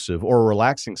 all-inclusive or a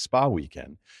relaxing spa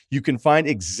weekend, you can find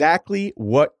exactly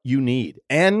what you need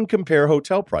and compare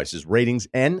hotel prices, ratings,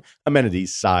 and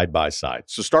amenities side by side.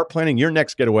 So start planning your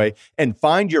next getaway and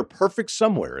find your perfect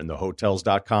somewhere in the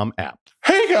Hotels.com app.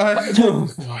 Hey, guys.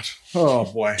 Oh,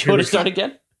 boy. Do you want to start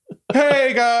again?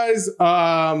 Hey, guys.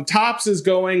 Topps is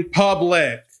going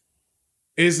public.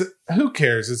 Who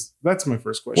cares? That's my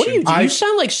first question. What do you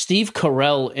sound like Steve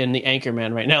Carell in The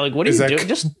Anchorman right now. Like, what are you doing?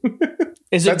 Just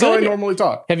is it That's good? how I normally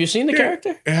talk. Have you seen the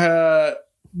character?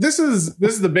 This is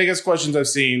the biggest questions I've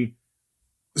seen.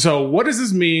 So what does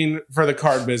this mean for the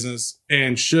card business,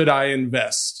 and should I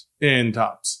invest in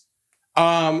Topps?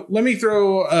 Let me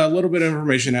throw a little bit of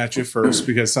information at you first,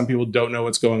 because some people don't know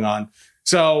what's going on.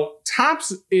 So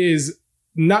Topps is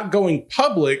not going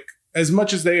public as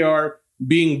much as they are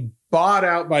being bought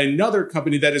out by another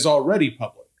company that is already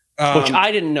public. Which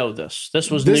I didn't know this. This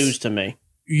was news to me.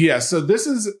 Yeah, so this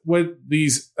is what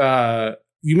these,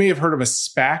 you may have heard of a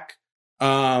SPAC.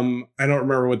 I don't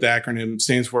remember what the acronym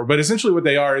stands for, but essentially what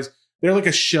they are is they're like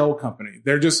a shell company.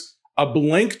 They're just a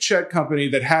blank check company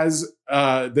that has,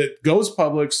 that goes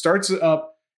public, starts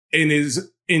up, and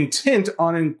is intent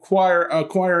on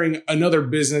acquiring another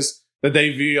business that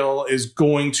they feel is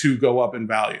going to go up in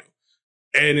value.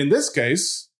 And in this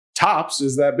case, Topps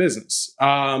is that business.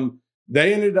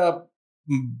 They ended up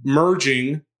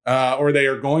merging, or they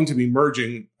are going to be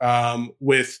merging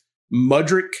with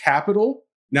Mudrick Capital.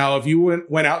 Now, if you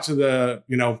went out to the,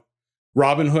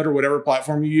 Robinhood or whatever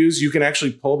platform you use, you can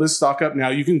actually pull this stock up now.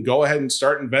 You can go ahead and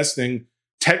start investing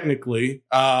technically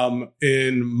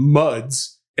in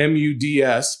MUDS,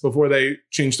 MUDS, before they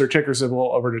change their ticker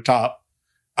symbol over to top.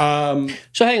 So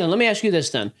hang on, let me ask you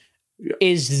this then. Yeah.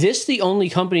 Is this the only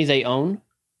company they own?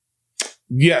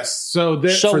 Yes. So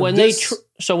when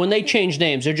they change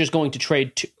names, they're just going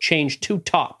to change to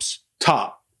Topps.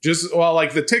 Top.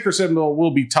 Like the ticker symbol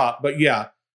will be top, but yeah.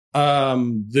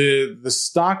 The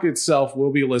stock itself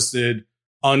will be listed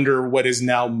under what is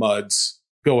now MUDS,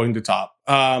 going to top.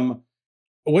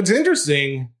 What's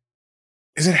interesting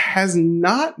is it has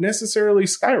not necessarily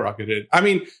skyrocketed. I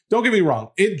mean, don't get me wrong,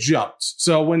 it jumped.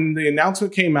 So when the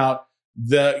announcement came out,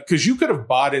 because you could have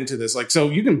bought into this, so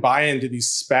you can buy into these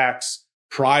SPACs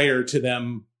prior to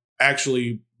them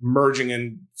actually merging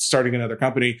and starting another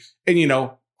company,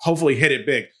 and hopefully hit it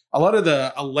big. A lot of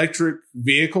the electric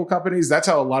vehicle companies, that's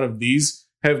how a lot of these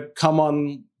have come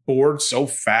on board so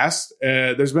fast.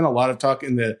 There's been a lot of talk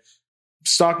in the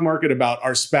stock market about,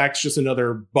 are SPACs just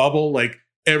another bubble? Like,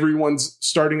 everyone's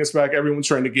starting a SPAC, everyone's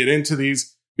trying to get into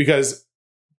these, because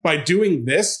by doing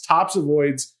this, Topps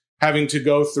avoids having to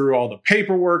go through all the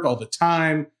paperwork, all the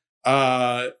time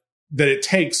that it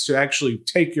takes to actually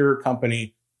take your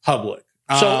company public.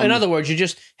 So in other words, you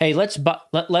just, hey, let's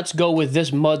go with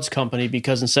this MUDS company,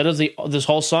 because instead of this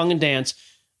whole song and dance,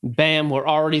 bam, we're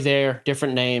already there,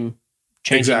 different name,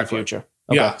 changing the future.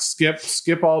 Okay. Yeah,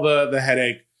 skip all the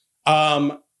headache.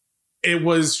 It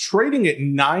was trading at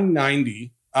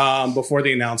 $9.90 before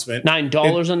the announcement.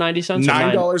 $9.90?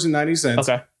 $9.90.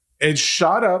 Okay. It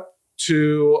shot up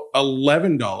to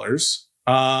 $11,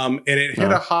 and it hit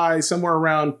a high somewhere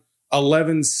around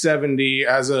 $11.70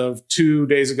 as of 2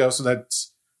 days ago. So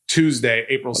that's Tuesday,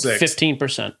 April 6th.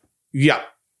 15%. Yeah.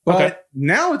 But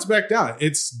now it's back down.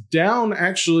 It's down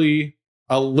actually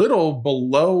a little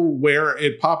below where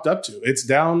it popped up to. It's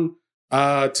down to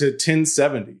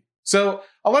 $10.70. So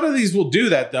a lot of these will do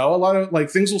that, though. A lot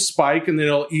of things will spike and then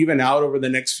it'll even out over the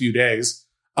next few days.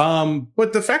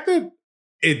 But the fact that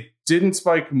it didn't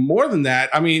spike more than that,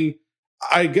 I mean,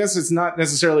 I guess it's not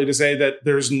necessarily to say that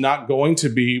there's not going to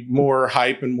be more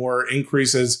hype and more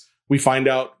increases. We find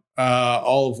out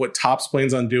all of what Topps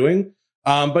plans on doing.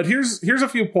 But here's a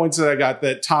few points that I got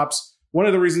that Topps, one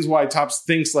of the reasons why Topps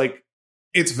thinks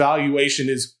its valuation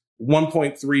is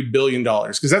 $1.3 billion,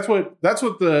 because that's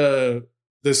what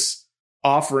this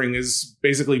offering is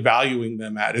basically valuing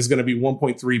them at, is going to be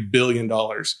 $1.3 billion.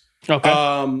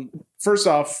 Okay. First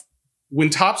off,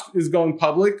 when Topps is going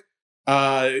public,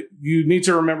 you need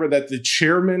to remember that the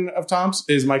chairman of Topps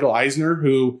is Michael Eisner,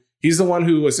 who He's the one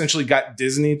who essentially got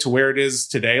Disney to where it is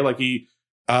today. Like he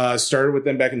started with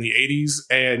them back in the 80s.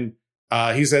 And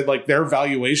he said like their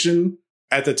valuation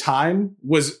at the time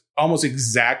was almost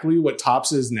exactly what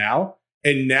Topps is now.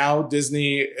 And now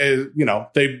Disney is,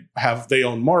 they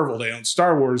own Marvel, they own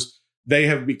Star Wars. They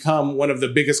have become one of the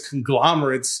biggest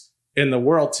conglomerates in the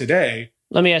world today.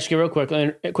 Let me ask you real quick,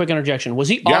 a quick interjection. Was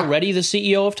he already the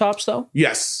CEO of Topps though?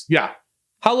 Yes. Yeah.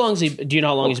 How long do you know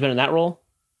how long he's been in that role?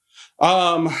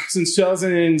 Since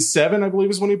 2007, I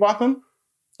believe is when he bought them.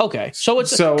 Okay. So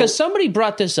it's because somebody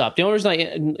brought this up. The only reason I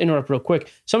interrupt real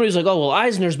quick, somebody was like, oh, well,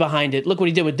 Eisner's behind it. Look what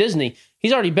he did with Disney.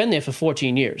 He's already been there for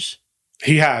 14 years.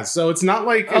 He has. So it's not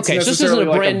like it's so this isn't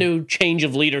a brand new change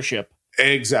of leadership.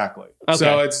 Exactly. Okay.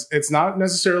 So it's not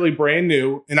necessarily brand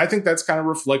new. And I think that's kind of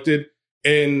reflected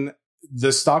in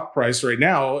the stock price right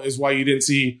now is why you didn't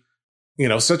see,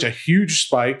 such a huge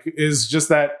spike is just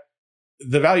that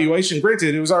the valuation,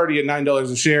 granted, it was already at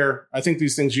 $9 a share. I think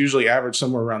these things usually average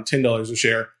somewhere around $10 a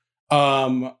share.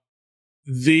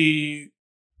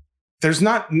 There's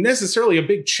not necessarily a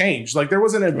big change. Like there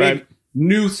wasn't a big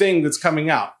new thing that's coming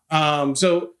out.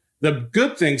 So the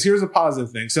good things, here's a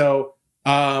positive thing. So,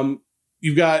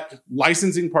 you've got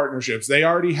licensing partnerships. They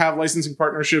already have licensing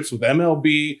partnerships with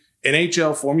MLB,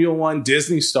 NHL, Formula One,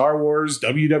 Disney, Star Wars,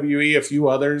 WWE, a few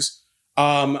others.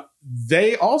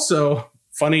 They also,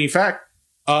 funny fact,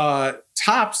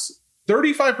 Topps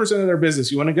 35% of their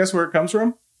business. You want to guess where it comes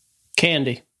from?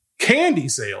 Candy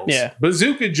sales. Yeah.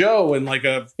 Bazooka Joe and like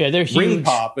they're huge. Ring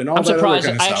Pop and all I'm that surprised. other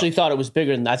kind of I stuff. actually thought it was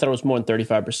bigger than that. I thought it was more than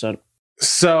 35%.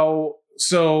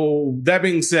 So that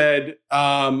being said,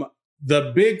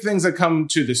 the big things that come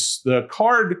to the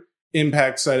card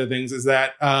impact side of things is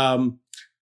that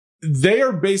they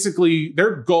are basically,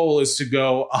 their goal is to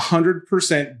go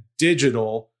 100%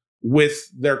 digital with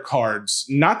their cards.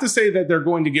 Not to say that they're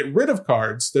going to get rid of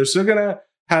cards. They're still going to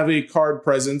have a card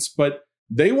presence, but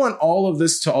they want all of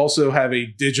this to also have a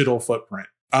digital footprint.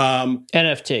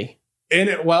 NFT.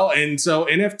 And so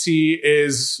NFT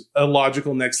is a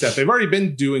logical next step. They've already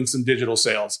been doing some digital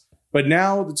sales, but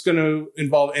now it's going to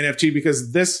involve NFT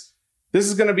because this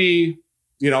is going to be,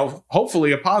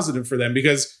 hopefully a positive for them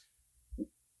because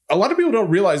a lot of people don't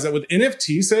realize that with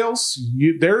NFT sales,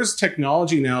 there's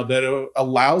technology now that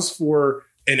allows for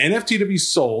an NFT to be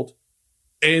sold.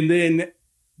 And then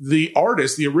the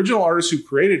original artists who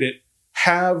created it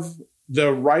have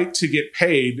the right to get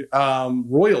paid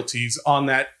royalties on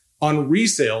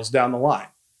resales down the line.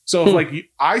 So if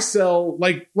I sell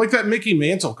like that Mickey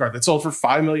Mantle card that sold for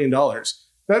 $5 million,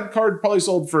 that card probably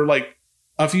sold for like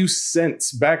a few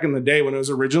cents back in the day when it was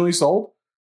originally sold.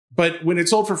 But when it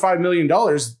sold for $5 million,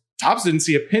 Topps didn't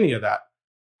see a penny of that.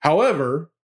 However,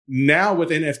 now with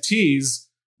NFTs,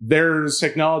 there's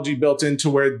technology built into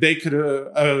where they could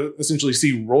essentially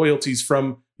see royalties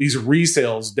from these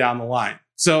resales down the line.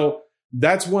 So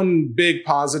that's one big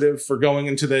positive for going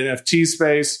into the NFT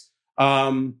space.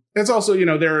 It's also,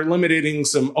 they're eliminating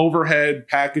some overhead,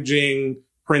 packaging,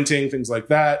 printing, things like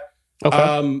that.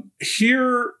 Okay.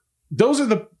 Those are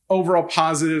the overall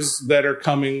positives that are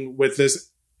coming with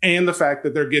this and the fact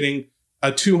that they're getting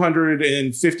a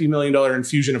 $250 million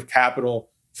infusion of capital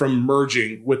from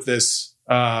merging with this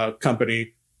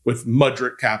company with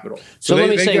Mudrick Capital. So let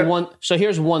me say one. So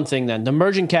here's one thing then. The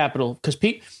merging capital, because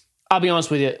I'll be honest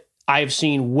with you, I've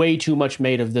seen way too much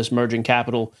made of this merging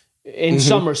capital in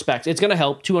some respects. It's going to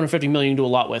help. $250 million do a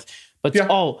lot with. But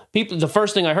people, the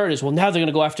first thing I heard is, well, now they're going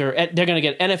to go after, they're going to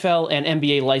get NFL and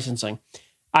NBA licensing.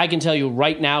 I can tell you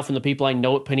right now from the people I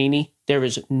know at Panini, there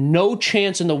is no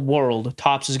chance in the world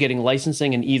Topps is getting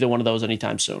licensing in either one of those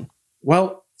anytime soon.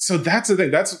 Well, so that's the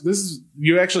thing.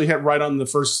 You actually hit right on the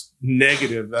first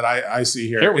negative that I see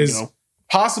here. There we go.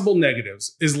 Possible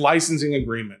negatives is licensing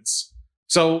agreements.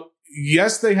 So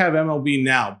yes, they have MLB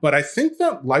now, but I think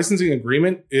that licensing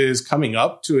agreement is coming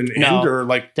up to an end or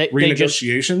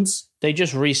renegotiations. They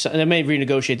just re-signed. They may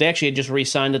renegotiate. They actually had just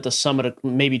re-signed at the summit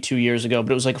maybe 2 years ago,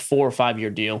 but it was like a 4 or 5 year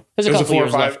deal. There's a couple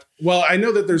years left. Well, I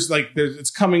know that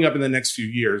it's coming up in the next few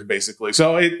years, basically.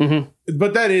 So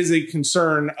but that is a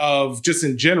concern of just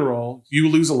in general, you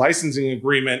lose a licensing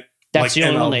agreement. That's like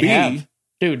the only MLB, one they have.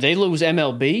 Dude, they lose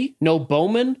MLB, no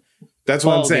Bowman. That's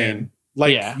what I'm saying.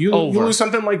 Game. You lose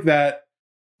something like that,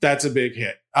 that's a big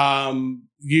hit.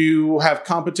 You have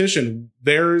competition.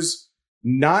 There's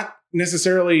not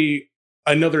necessarily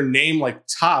another name like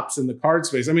Topps in the card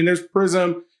space. I mean, there's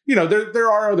Prism.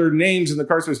 There are other names in the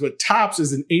card space, but Topps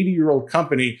is an 80-year-old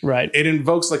company. Right. It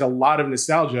invokes like a lot of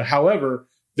nostalgia. However,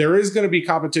 there is going to be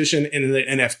competition in the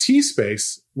NFT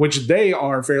space, which they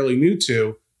are fairly new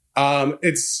to.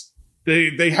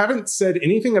 They haven't said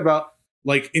anything about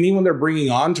like anyone they're bringing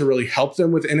on to really help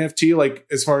them with NFT, like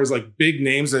as far as like big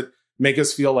names that make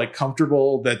us feel like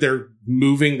comfortable that they're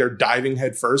diving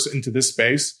headfirst into this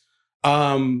space.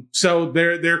 So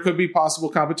there could be possible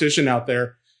competition out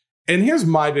there. And here's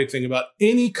my big thing about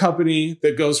any company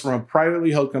that goes from a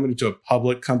privately held company to a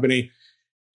public company.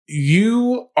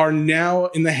 You are now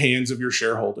in the hands of your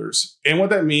shareholders. And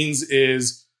what that means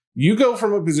is you go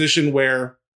from a position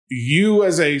where you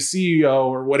as a CEO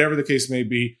or whatever the case may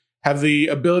be, have the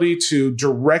ability to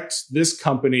direct this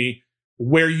company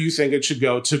where you think it should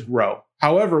go to grow.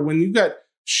 However, when you've got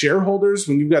shareholders,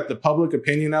 when you've got the public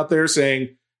opinion out there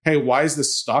saying, hey, why is the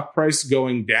stock price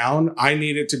going down? I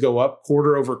need it to go up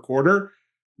quarter over quarter.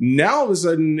 Now, all of a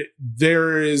sudden,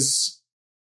 there's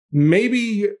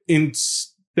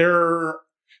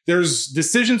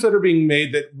decisions that are being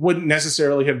made that wouldn't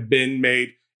necessarily have been made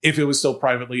if it was still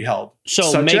privately held.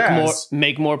 So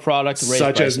make more product, raise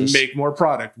prices. As make more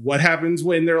product. What happens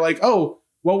when they're like, oh,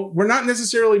 well, we're not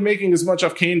necessarily making as much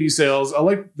off candy sales. I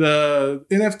like the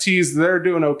NFTs, they're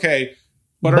doing okay,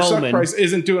 but our stock price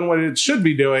isn't doing what it should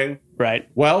be doing. Right.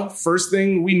 Well, first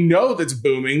thing, we know that's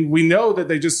booming. We know that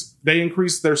they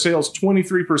increased their sales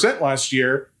 23% last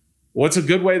year. What's a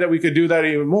good way that we could do that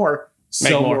even more?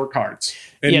 Sell more cards.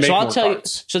 Yeah, so I'll tell you.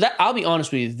 So that I'll be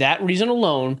honest with you. That reason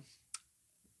alone,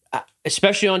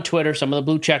 especially on Twitter, some of the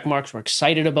blue check marks were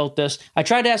excited about this. I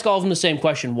tried to ask all of them the same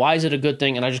question. Why is it a good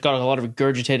thing? And I just got a lot of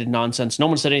regurgitated nonsense. No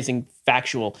one said anything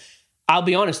factual. I'll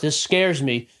be honest, this scares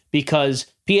me because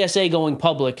PSA going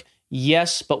public,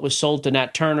 yes, but was sold to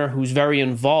Nat Turner, who's very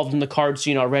involved in the card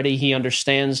scene already. He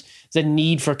understands the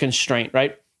need for constraint,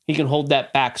 right? He can hold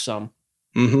that back some.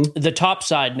 Mm-hmm. The top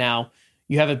side now,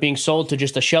 you have it being sold to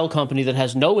just a shell company that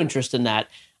has no interest in that.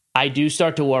 I do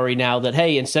start to worry now that,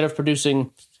 hey, instead of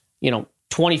producing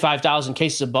 25,000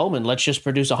 cases of Bowman, let's just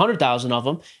produce 100,000 of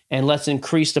them and let's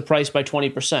increase the price by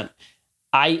 20%.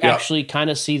 I actually kind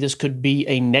of see this could be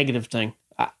a negative thing.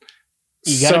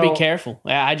 You got to be careful.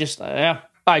 All right,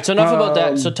 so enough about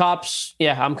that. So Topps,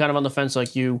 I'm kind of on the fence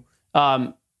like you.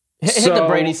 Hit the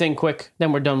Brady thing quick,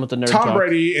 then we're done with the nerd talk. Tom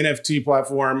Brady NFT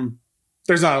platform,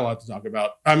 there's not a lot to talk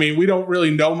about. I mean, we don't really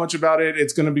know much about it.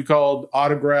 It's going to be called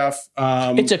Autograph.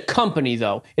 It's a company,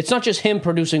 though. It's not just him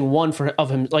producing one of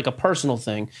him, like a personal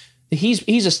thing.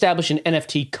 He's established an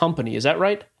NFT company. Is that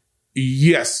right?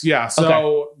 Yes. Yeah.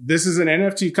 So This is an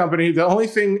NFT company. The only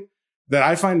thing that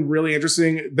I find really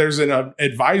interesting, there's an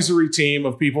advisory team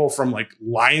of people from like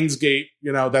Lionsgate,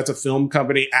 that's a film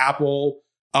company, Apple,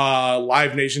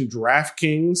 Live Nation,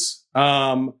 DraftKings.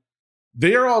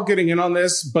 They are all getting in on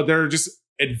this, but they're just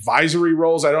advisory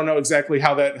roles. I don't know exactly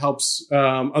how that helps,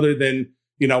 other than,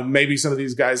 maybe some of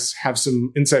these guys have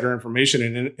some insider information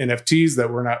in NFTs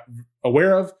that we're not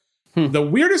aware of. The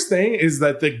weirdest thing is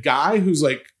that the guy who's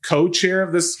like co-chair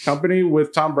of this company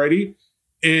with Tom Brady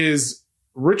is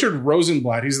Richard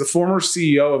Rosenblatt. He's the former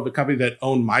CEO of the company that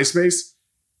owned MySpace.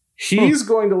 He's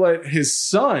going to let his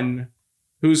son,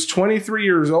 who's 23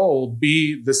 years old,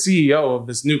 be the CEO of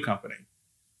this new company.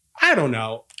 I don't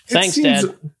know. Thanks,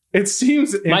 Dad. It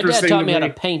seems interesting. My dad taught me how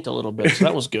to paint a little bit, so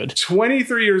that was good.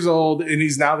 23 years old, and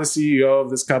he's now the CEO of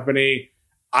this company.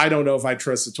 I don't know if I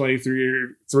trust a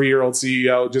 23-year-old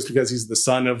CEO just because he's the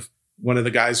son of one of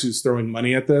the guys who's throwing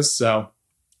money at this. So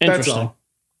that's all.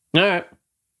 All right.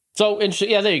 So,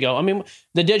 yeah, there you go. I mean,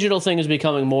 the digital thing is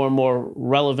becoming more and more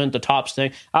relevant, the Topps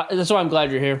thing. That's why I'm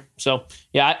glad you're here. So,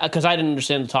 yeah, because I didn't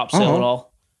understand the Topps sale at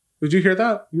all. Did you hear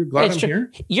that? You're glad I'm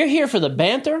here? You're here for the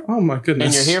banter. Oh, my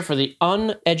goodness. And you're here for the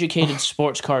uneducated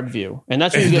sports card view. And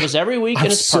that's what you give us every week, and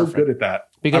it's perfect. I'm so good at that.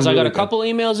 Because I got a couple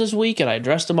emails this week, and I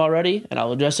addressed them already, and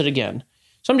I'll address it again.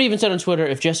 Somebody even said on Twitter,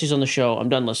 if Jesse's on the show, I'm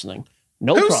done listening.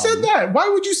 No problem. Who said that? Why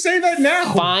would you say that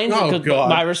now? Fine.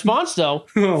 My response, though,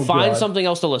 find something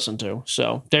else to listen to.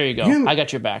 So there you go. I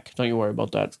got your back. Don't you worry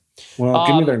about that. Well,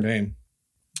 give me their name.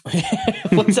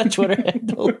 What's that Twitter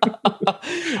handle? All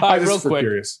right, real quick.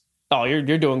 Curious. Oh, you're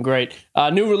doing great.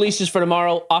 New releases for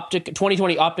tomorrow.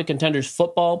 2020 Optic Contenders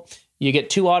Football. You get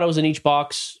 2 autos in each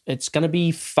box. It's going to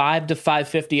be $5 to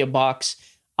 $5.50 a box.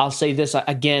 I'll say this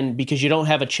again, because you don't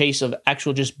have a chase of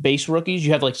actual just base rookies.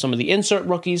 You have like some of the insert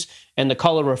rookies and the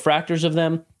color refractors of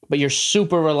them, but you're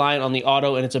super reliant on the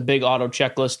auto, and it's a big auto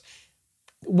checklist.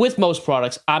 With most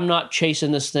products, I'm not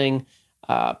chasing this thing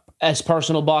as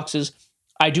personal boxes.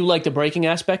 I do like the breaking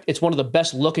aspect. It's one of the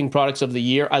best looking products of the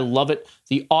year. I love it.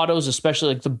 The autos,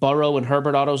 especially like the Burrow and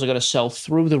Herbert autos, are going to sell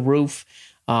through the roof.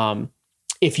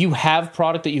 If you have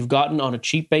product that you've gotten on a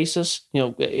cheap basis,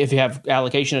 if you have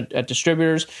allocation at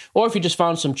distributors, or if you just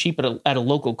found some cheap at a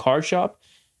local card shop,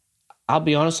 I'll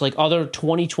be honest, like other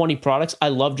 2020 products, I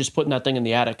love just putting that thing in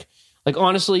the attic. Like,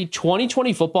 honestly,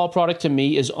 2020 football product to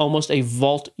me is almost a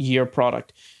vault year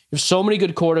product. There's so many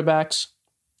good quarterbacks.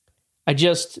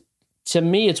 To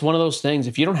me, it's one of those things.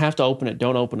 If you don't have to open it,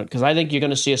 don't open it. Because I think you're going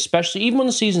to see, especially even when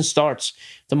the season starts,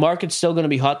 the market's still going to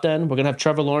be hot then. We're going to have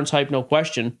Trevor Lawrence hype, no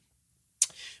question.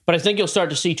 But I think you'll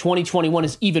start to see 2021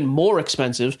 is even more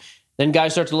expensive. Then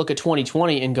guys start to look at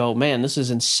 2020 and go, man, this is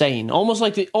insane. Almost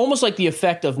like the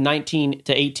effect of 19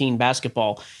 to 18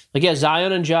 basketball. Like, yeah,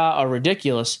 Zion and Ja are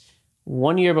ridiculous.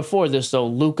 1 year before this, though,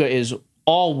 Luka is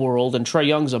all world and Trae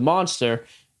Young's a monster.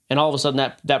 And all of a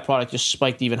sudden that product just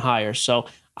spiked even higher. So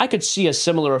I could see a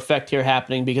similar effect here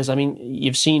happening because, I mean,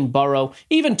 you've seen Burrow,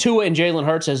 even Tua and Jalen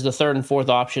Hurts as the third and fourth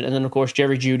option. And then, of course,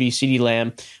 Jerry Jeudy, CeeDee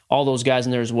Lamb, all those guys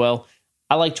in there as well.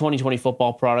 I like 2020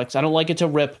 football products. I don't like it to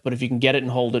rip, but if you can get it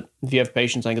and hold it, if you have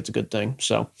patience, I think it's a good thing.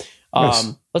 So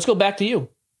nice. Let's go back to you.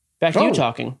 Back to you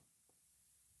talking.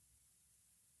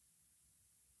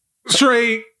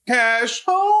 Straight cash,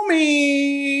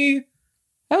 homie.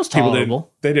 That was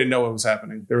tolerable. They didn't know what was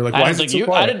happening. They were like, why is it so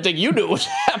quiet? I didn't think you knew what was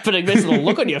happening based on the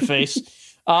look on your face.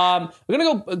 We're going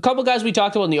to go a couple guys we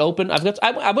talked about in the open.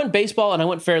 I went baseball and I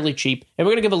went fairly cheap. And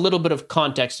we're going to give a little bit of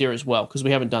context here as well because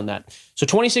we haven't done that. So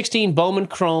 2016 Bowman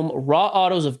Chrome Raw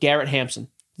Autos of Garrett Hampson,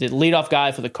 the leadoff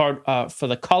guy for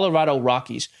the Colorado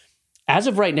Rockies. As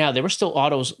of right now, they were still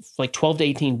autos like $12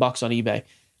 to $18 on eBay.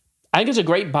 I think it's a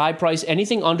great buy price.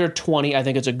 Anything under 20, I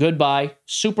think it's a good buy.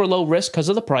 Super low risk because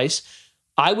of the price.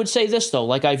 I would say this, though.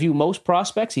 Like I view most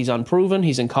prospects, he's unproven.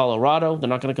 He's in Colorado. They're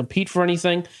not going to compete for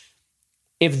anything.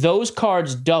 If those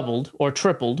cards doubled or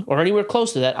tripled or anywhere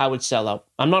close to that, I would sell out.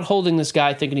 I'm not holding this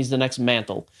guy thinking he's the next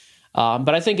Mantle.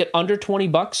 But I think at under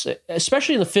 $20,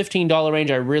 especially in the $15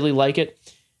 range, I really like it.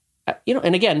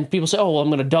 And again, people say, oh, well, I'm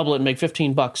going to double it and make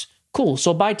 $15. Cool.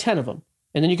 So buy 10 of them.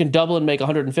 And then you can double it and make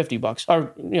 $150.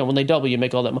 Or, when they double, you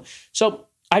make all that money. So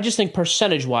I just think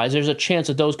percentage-wise, there's a chance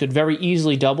that those could very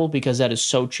easily double because that is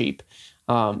so cheap.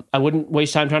 I wouldn't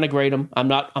waste time trying to grade him. I'm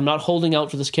not holding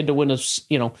out for this kid to win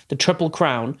the Triple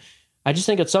Crown. I just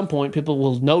think at some point people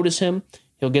will notice him.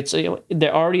 He'll get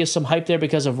there already is some hype there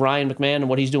because of Ryan McMahon and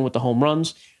what he's doing with the home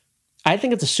runs. I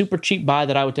think it's a super cheap buy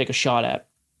that I would take a shot at.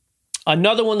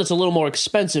 Another one that's a little more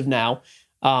expensive now.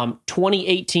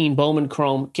 2018 Bowman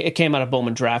Chrome. It came out of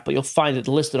Bowman Draft, but you'll find it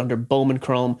listed under Bowman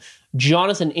Chrome.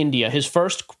 Jonathan India, his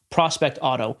first prospect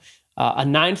auto. A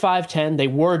 9.510. They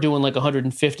were doing like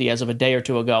 150 as of a day or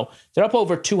two ago. They're up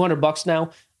over $200 now.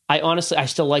 I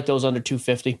still like those under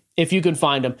 250 if you can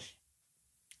find them,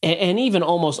 and even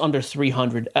almost under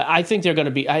 300. I think they're going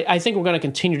to be. I think we're going to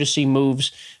continue to see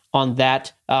moves on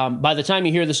that. By the time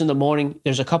you hear this in the morning,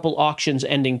 there's a couple auctions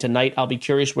ending tonight. I'll be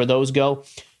curious where those go.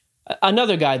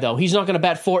 Another guy though, he's not going to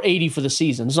bat 480 for the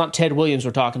season. It's not Ted Williams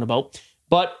we're talking about,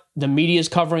 but the media is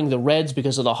covering the Reds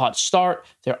because of the hot start.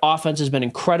 Their offense has been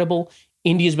incredible.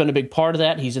 India's been a big part of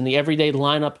that. He's in the everyday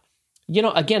lineup.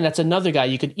 Again, that's another guy.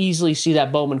 You could easily see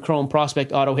that Bowman Chrome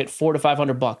prospect auto hit $400 to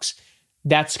 $500.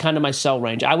 That's kind of my sell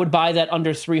range. I would buy that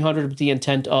under 300 with the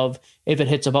intent of if it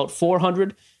hits about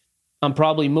 400, I'm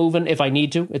probably moving if I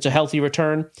need to. It's a healthy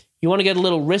return. You want to get a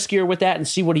little riskier with that and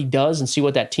see what he does and see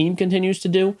what that team continues to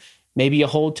do. Maybe you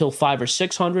hold till 500 or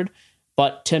 600.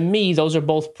 But to me, those are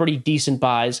both pretty decent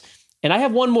buys. And I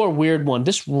have one more weird one.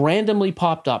 This randomly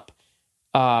popped up.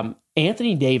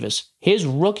 Anthony Davis, his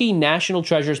rookie National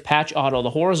Treasures patch auto, the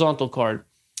horizontal card.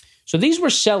 So these were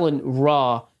selling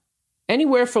raw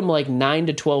anywhere from like 9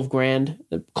 to 12 grand,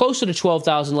 closer to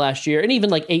 12,000 last year, and even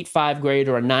like 8.5 grade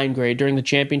or a 9 grade during the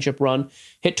championship run,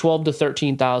 hit 12 to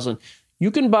 13,000.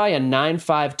 You can buy a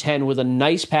 9.510 with a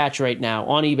nice patch right now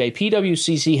on eBay.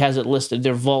 PWCC has it listed.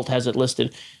 Their vault has it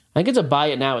listed. I think it's a buy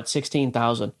it now at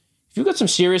 16,000. If you've got some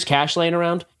serious cash laying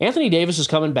around, Anthony Davis is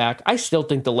coming back. I still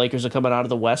think the Lakers are coming out of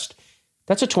the West.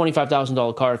 That's a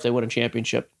 $25,000 card if they win a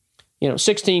championship.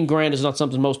 16 grand is not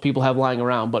something most people have lying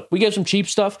around, but we get some cheap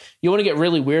stuff. You want to get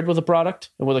really weird with a product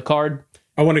and with a card?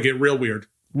 I want to get real weird.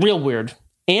 Real weird.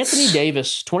 Anthony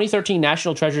Davis, 2013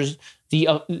 National Treasures,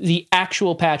 the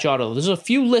actual patch auto. There's a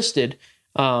few listed,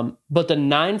 but the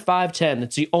 9.510,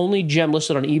 that's the only gem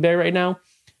listed on eBay right now.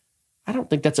 I don't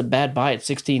think that's a bad buy at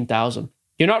 16,000.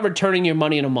 You're not returning your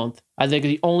money in a month. I think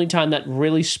the only time that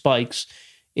really spikes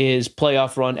is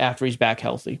playoff run after he's back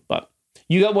healthy. But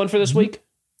you got one for this week?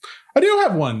 I do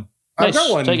have one. Nice. I've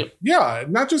got one. Take it. Yeah,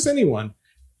 not just anyone.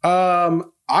 I've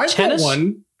got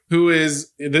one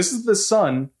this is the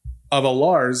son of a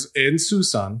Lars and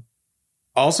Susan,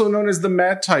 also known as the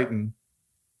Mad Titan,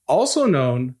 also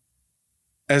known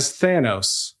as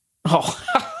Thanos. Oh,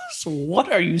 so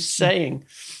what are you saying?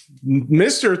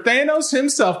 Mr. Thanos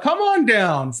himself, come on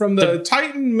down from the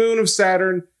Titan moon of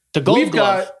Saturn. The gold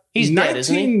glove. He's dead,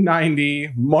 isn't he?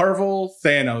 1990 Marvel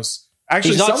Thanos.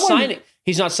 Actually,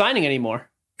 he's not signing anymore.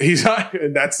 He's not.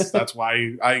 That's why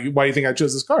you think I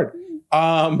chose this card.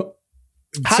 How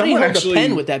do you hold a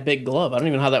pen with that big glove? I don't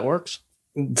even know how that works.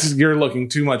 You're looking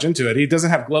too much into it. He doesn't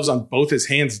have gloves on both his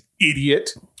hands,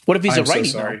 idiot. What if he's a righty?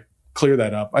 So sorry. Though? Clear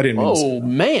that up. I didn't mean to say that.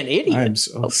 Man, idiot. I'm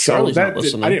so sorry.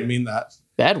 I didn't mean that.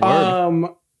 Bad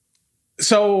word.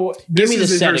 So give me the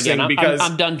set again. Because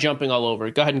I'm done jumping all over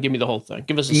it. Go ahead and give me the whole thing.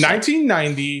 Give us a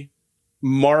 1990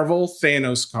 Marvel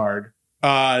Thanos card.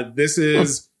 This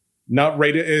is not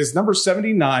rated. Is number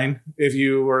 79. If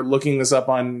you are looking this up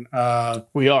on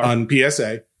on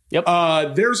PSA.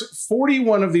 Yep. There's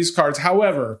 41 of these cards.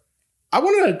 However, I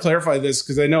want to clarify this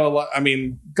because I know a lot. I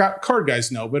mean, card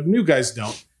guys know, but new guys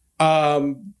don't.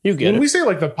 When we say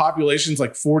like the population's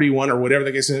like 41 or whatever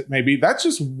the case may be, that's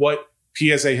just what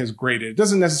PSA has graded. It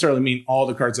doesn't necessarily mean all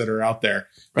the cards that are out there.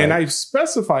 Right. And I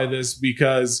specify this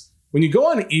because when you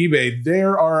go on eBay,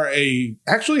 there are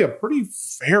actually a pretty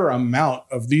fair amount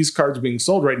of these cards being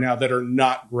sold right now that are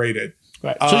not graded.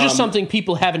 Right. So just something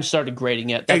people haven't started grading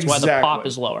yet. That's why the pop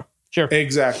is lower. Sure.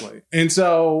 Exactly. And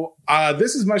so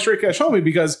this is my straight cash homie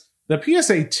because the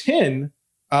PSA 10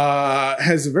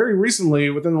 has very recently,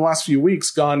 within the last few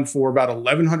weeks, gone for about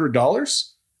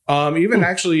 $1,100. Even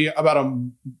actually about a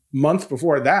month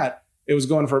before that, it was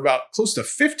going for about close to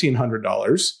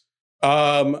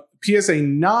 $1,500. PSA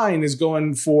 9 is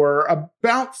going for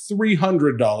about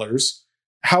 $300.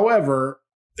 However,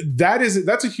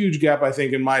 that's a huge gap, I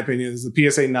think, in my opinion, is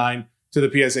the PSA 9 to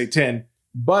the PSA 10.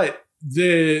 But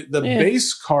the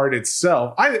base card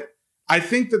itself, I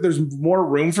think that there's more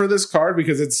room for this card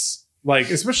because it's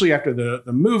like, especially after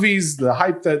the movies, the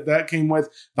hype that came with,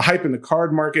 the hype in the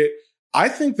card market, I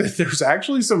think that there's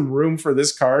actually some room for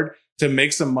this card to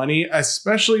make some money,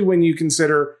 especially when you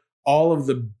consider all of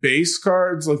the base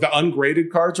cards, like the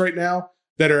ungraded cards right now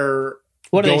that are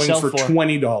going for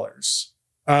 $20.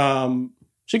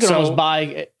 So you can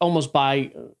almost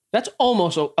buy. That's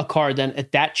almost a card then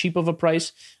at that cheap of a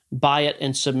price. Buy it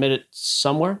and submit it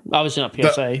somewhere. Obviously not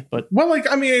PSA, but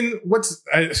I mean,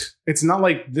 it's not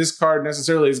like this card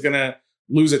necessarily is going to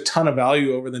lose a ton of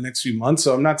value over the next few months.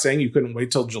 So I'm not saying you couldn't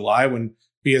wait till July when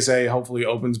PSA hopefully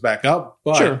opens back up.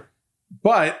 But, sure.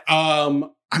 But I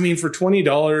mean, for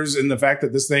 $20 and the fact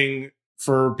that this thing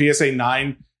for PSA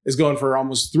 9 is going for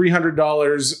almost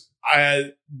 $300,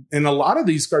 and a lot of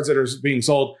these cards that are being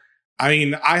sold, I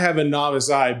mean, I have a novice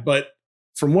eye, but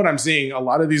from what I'm seeing, a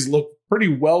lot of these look pretty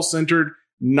well centered,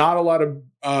 not a lot of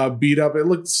beat up. It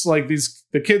looks like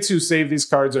the kids who save these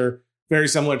cards are very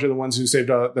similar to the ones who saved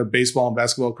their baseball and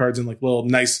basketball cards in like little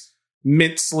nice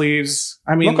mint sleeves.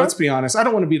 I mean, let's be honest. I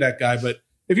don't want to be that guy, but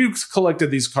if you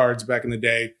collected these cards back in the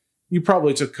day, you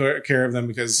probably took care of them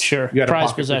because you had a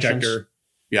pocket protector.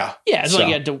 Yeah. Yeah. It's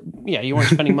like you weren't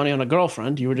spending money on a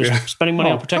girlfriend. You were just spending money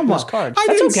on protecting this card. I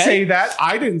didn't say that.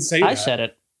 I didn't say that. I said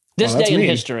it. This day in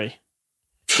history.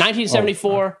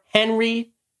 1974,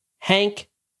 Hank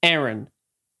Aaron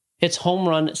hits home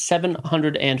run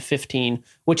 715,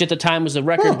 which at the time was the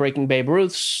record-breaking Babe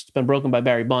Ruth's. It's been broken by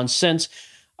Barry Bonds since.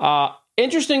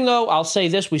 Interesting, though, I'll say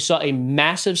this. We saw a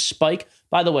massive spike.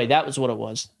 By the way, that was what it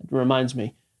was. It reminds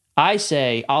me.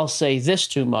 I'll say this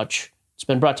too much. It's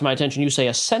been brought to my attention. You say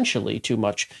essentially too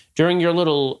much. During your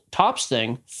little tops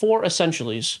thing, 4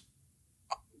 essentiallys.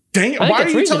 Dang it. Why are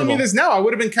you telling me this now? I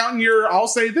would have been counting your I'll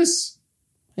say this.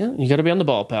 Yeah, you got to be on the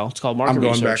ball, pal. It's called market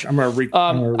research. I'm going to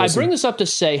I bring this up to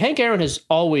say Hank Aaron has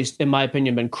always, in my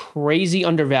opinion, been crazy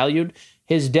undervalued.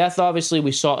 His death, obviously,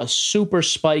 we saw a super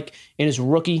spike in his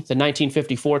rookie, the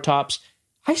 1954 tops.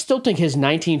 I still think his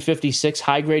 1956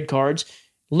 high-grade cards,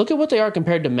 look at what they are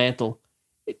compared to Mantle.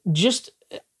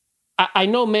 I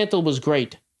know Mantle was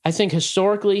great. I think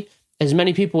historically, as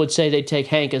many people would say, they'd take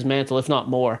Hank as Mantle, if not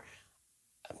more.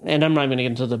 And I'm not even going to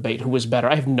get into the debate who was better.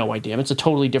 I have no idea. It's a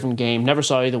totally different game. Never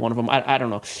saw either one of them. I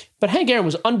don't know. But Hank Aaron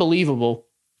was unbelievable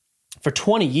for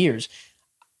 20 years.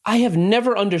 I have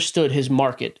never understood his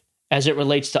market as it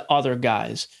relates to other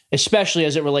guys, especially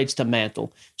as it relates to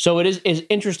Mantle. So it is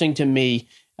interesting to me.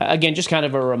 Again, just kind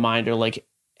of a reminder, like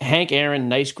Hank Aaron,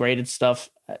 nice graded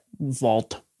stuff,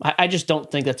 vault. I just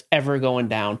don't think that's ever going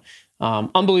down.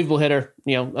 Unbelievable hitter.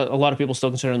 A lot of people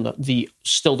still consider him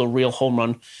the real home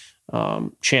run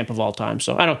champ of all time.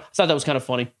 So I thought that was kind of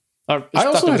funny. I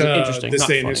also had this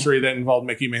day in history that involved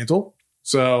Mickey Mantle.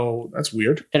 So that's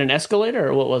weird. In an escalator,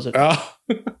 or what was it?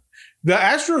 The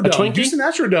Astrodome, Houston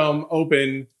Astrodome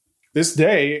opened this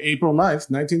day, April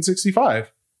 9th,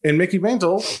 1965. And Mickey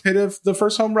Mantle hit the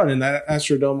first home run in that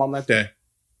Astrodome on that day.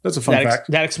 That's a fun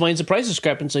fact. That explains the price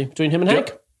discrepancy between him and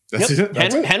Hank. That's it.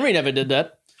 Henry never did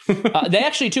that. They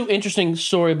actually, too, interesting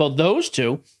story about those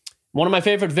two. One of my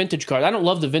favorite vintage cards. I don't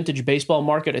love the vintage baseball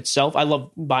market itself. I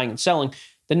love buying and selling.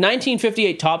 The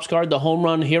 1958 Topps card, the Home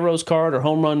Run Heroes card or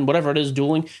Home Run, whatever it is,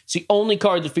 dueling. It's the only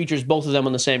card that features both of them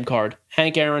on the same card.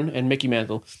 Hank Aaron and Mickey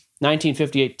Mantle.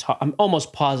 1958. I'm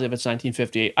almost positive it's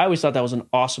 1958. I always thought that was an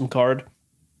awesome card.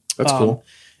 That's cool.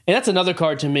 And that's another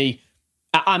card to me.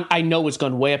 I know it's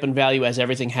gone way up in value as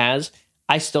everything has.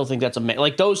 I still think that's amazing.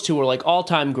 Like those two are like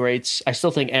all-time greats. I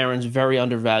still think Aaron's very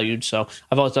undervalued, so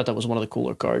I've always thought that was one of the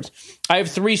cooler cards. I have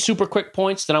 3 super quick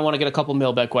points, then I want to get a couple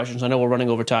mailbag questions. I know we're running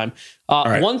over time.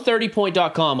 Right.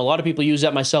 130point.com, a lot of people use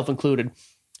that, myself included.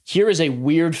 Here is a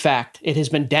weird fact. It has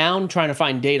been down trying to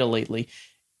find data lately,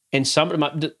 and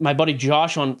my buddy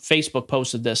Josh on Facebook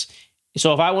posted this.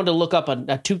 So if I wanted to look up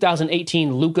a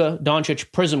 2018 Luka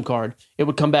Doncic Prism card, it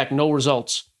would come back no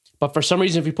results. But for some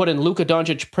reason, if you put in Luka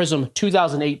Doncic Prism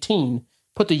 2018,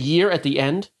 put the year at the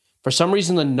end, for some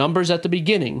reason the numbers at the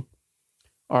beginning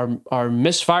are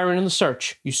misfiring in the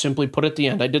search. You simply put at the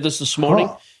end. I did this morning.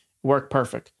 Worked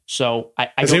perfect. So I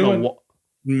don't know.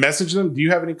 Message them. Do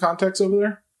you have any contacts over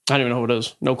there? I don't even know who it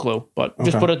is. No clue. But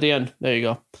just put it at the end. There you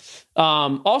go.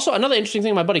 Also, another interesting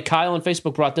thing, my buddy Kyle on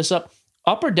Facebook brought this up.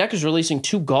 Upper Deck is releasing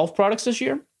 2 golf products this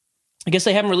year. I guess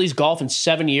they haven't released golf in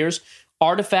 7 years.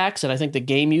 Artifacts and I think the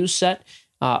Game Use set.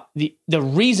 The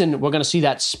reason we're going to see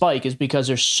that spike is because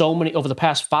there's so many, over the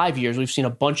past 5 years, we've seen a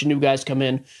bunch of new guys come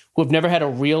in who have never had a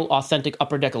real authentic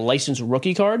Upper Deck licensed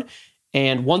rookie card.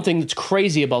 And one thing that's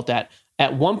crazy about that,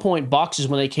 at one point, boxes,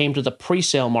 when they came to the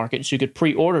pre-sale market, so you could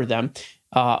pre-order them,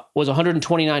 was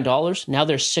 $129. Now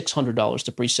they're $600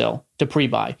 to pre-sale, to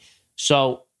pre-buy.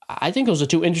 So I think those are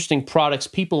 2 interesting products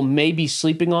people may be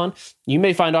sleeping on. You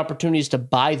may find opportunities to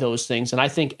buy those things. And I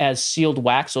think as sealed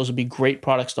wax, those would be great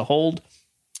products to hold.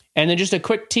 And then just a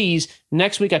quick tease.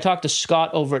 Next week, I talked to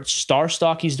Scott over at Star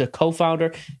Stock. He's the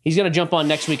co-founder. He's going to jump on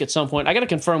next week at some point. I got to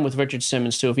confirm with Richard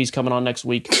Simmons, too, if he's coming on next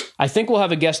week. I think we'll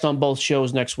have a guest on both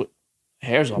shows next week.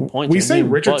 Hair's on point. We say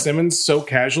Richard Simmons so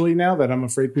casually now that I'm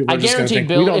afraid people are just going to think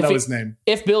we don't know his name.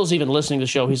 If Bill's even listening to the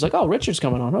show, he's like, oh, Richard's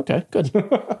coming on. Okay, good.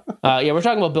 Yeah, we're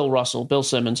talking about Bill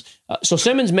Simmons. So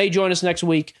Simmons may join us next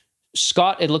week.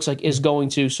 Scott, it looks like, is going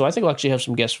to. So I think we'll actually have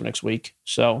some guests for next week.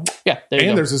 So, yeah, there you go.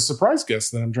 And there's a surprise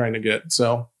guest that I'm trying to get.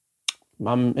 So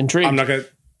I'm intrigued. I'm not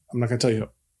gonna tell you.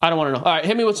 I don't want to know. All right,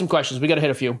 hit me with some questions. We got to hit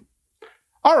a few.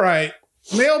 All right.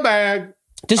 Mailbag.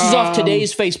 This is off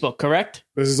today's Facebook, correct?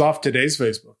 This is off today's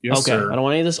Facebook. Yes, okay. sir. I don't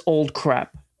want any of this old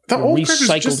crap. The old crap is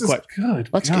just as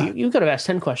good. You could have asked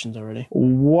 10 questions already.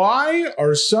 Why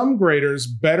are some graders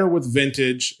better with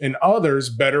vintage and others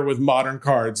better with modern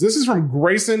cards? This is from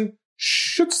Grayson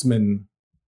Schutzman.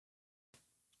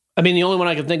 I mean, the only one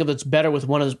I can think of that's better with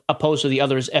one as opposed to the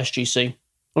other is SGC.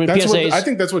 I mean, I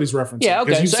think that's what he's referencing. Yeah,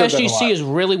 okay. So SGC is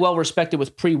really well respected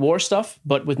with pre-war stuff,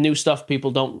 but with new stuff,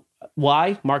 people don't.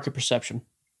 Why? Market perception.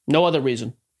 No other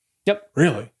reason. Yep.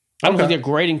 Really? I don't think their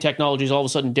grading technology is all of a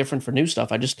sudden different for new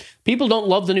stuff. People don't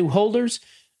love the new holders,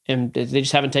 and they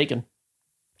just haven't taken.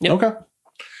 Yep. Okay.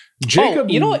 Jacob,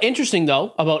 you know what? Interesting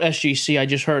though about SGC, I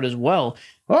just heard as well.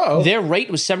 Their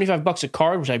rate was $75 a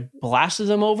card, which I blasted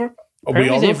them over.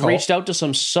 Apparently, they've reached out to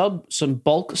some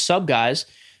bulk sub guys,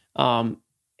 and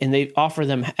they offer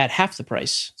them at half the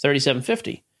price,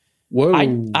 $37.50. Whoa!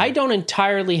 I don't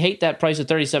entirely hate that price at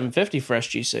 $37.50 for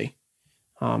SGC.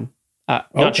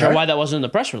 Not sure why that wasn't in the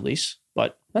press release,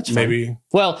 but that's fine. Maybe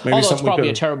although it's probably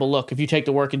a terrible look. If you take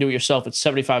the work and do it yourself, it's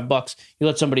 $75. You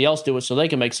let somebody else do it so they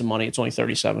can make some money. It's only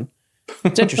 $37.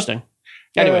 It's interesting.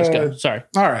 Anyways, go. Sorry.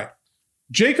 All right.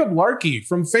 Jacob Larkey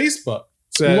from Facebook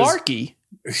says, Larkey?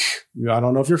 I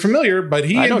don't know if you're familiar, but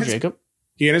Jacob.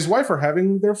 He and his wife are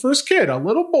having their first kid, a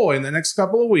little boy, in the next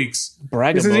couple of weeks.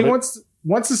 Brag about it. He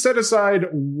wants to set aside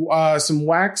some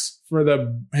wax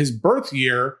for his birth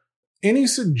year. Any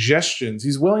suggestions?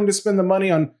 He's willing to spend the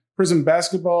money on Prism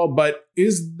basketball, but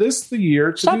is this the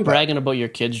year to Stop bragging about your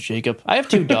kids, Jacob. I have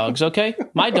 2 dogs, okay?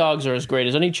 My dogs are as great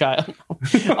as any child.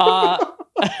 I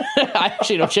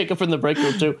actually know Jacob from the break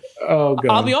room, too. Oh,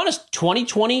 God. I'll be honest,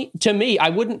 2020, to me, I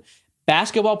wouldn't...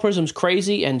 Basketball Prism's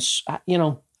crazy, and,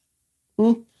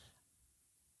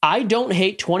 I don't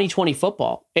hate 2020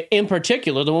 football. In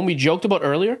particular, the one we joked about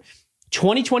earlier,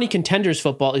 2020 Contenders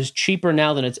football is cheaper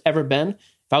now than it's ever been.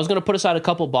 If I was going to put aside a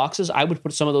couple boxes, I would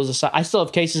put some of those aside. I still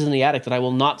have cases in the attic that I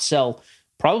will not sell,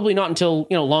 probably not until,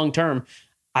 long term.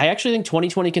 I actually think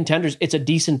 2020 Contenders, it's a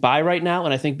decent buy right now,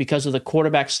 and I think because of the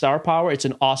quarterback star power, it's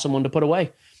an awesome one to put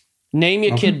away. Name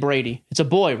your kid Brady. It's a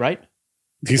boy, right?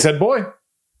 He said boy.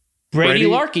 Brady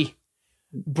Larkey.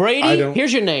 Brady,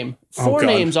 here's your name. 4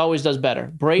 names always does better.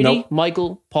 Brady,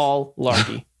 Michael, Paul,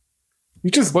 Larkey.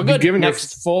 We're giving your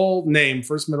full name,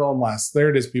 first, middle, and last. There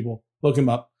it is, people. Look him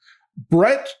up.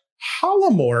 Brett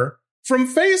Hollamore from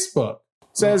Facebook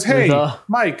says, hey,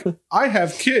 Mike, I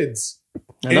have kids.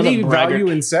 Any value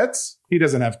in sets? He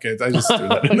doesn't have kids. I just threw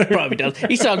that in there. He probably does.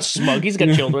 He sounds smug. He's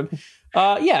got children.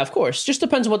 Yeah, of course. Just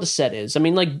depends on what the set is. I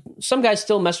mean, like, some guys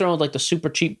still mess around with like the super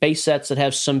cheap base sets that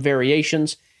have some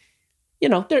variations. You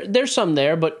know, there's some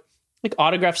there, but like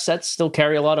autograph sets still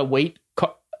carry a lot of weight.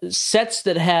 Sets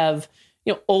that have,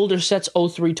 you know, older sets,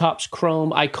 03 Topps Chrome,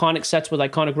 iconic sets with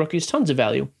iconic rookies, tons of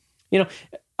value. You know,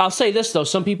 I'll say this, though.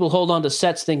 Some people hold on to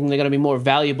sets thinking they're going to be more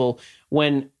valuable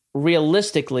when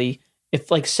realistically,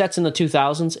 if like sets in the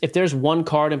 2000s, if there's one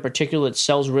card in particular that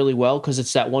sells really well because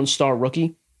it's that one-star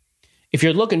rookie, if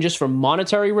you're looking just for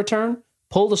monetary return,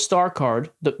 pull the star card,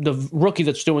 the rookie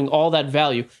that's doing all that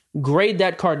value, grade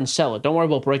that card and sell it. Don't worry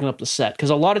about breaking up the set, because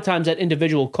a lot of times that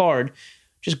individual card,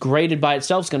 just graded by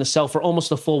itself, is going to sell for almost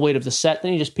the full weight of the set.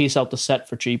 Then you just piece out the set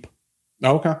for cheap.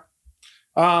 Okay.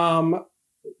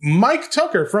 Mike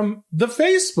Tucker from the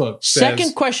Facebook says,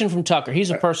 second question from Tucker. He's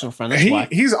a personal friend. That's why.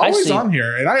 He's always on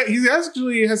here, and he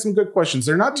actually has some good questions.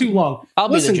 They're not too long.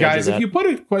 Listen, guys, if you put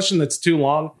a question that's too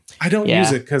long, I don't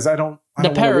use it because I don't. The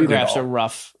paragraphs are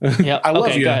rough. Yep. I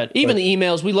love you. Go ahead. Even the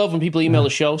emails. We love when people email the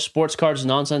show,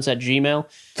 sportscardsnonsense@gmail.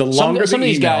 The longer some of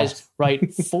these guys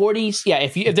write 40. Yeah,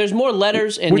 if there's more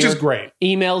letters in which is great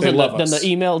emails than the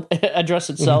email address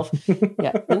itself.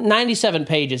 Yeah, 97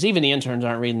 pages. Even the interns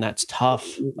aren't reading that. It's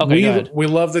tough. Okay, go ahead. We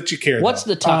love that you care. What's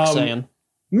the Tuck saying?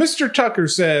 Mr. Tucker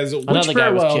says, which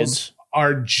parallels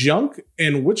are junk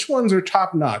and which ones are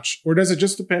top notch, or does it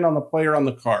just depend on the player on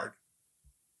the card?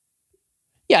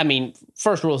 Yeah, I mean,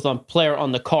 first rule of thumb, player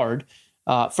on the card.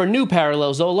 For new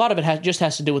parallels, though, a lot of it just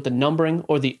has to do with the numbering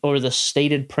or the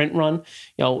stated print run.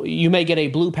 You know, you may get a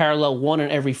blue parallel 1 in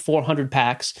every 400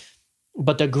 packs,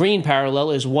 but the green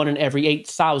parallel is 1 in every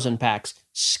 8,000 packs.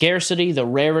 Scarcity, the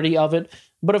rarity of it,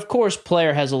 but of course,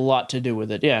 player has a lot to do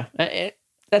with it. Yeah,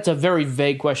 that's a very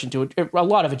vague question to it. A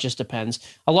lot of it just depends.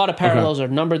 A lot of parallels are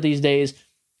numbered these days.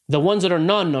 The ones that are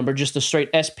non-numbered, just the straight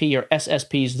SP or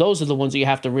SSPs, those are the ones that you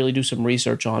have to really do some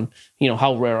research on. You know,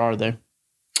 how rare are they?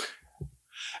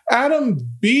 Adam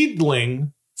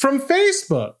Beedling from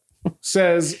Facebook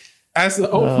says, as the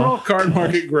overall card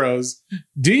market grows,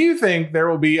 do you think there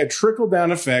will be a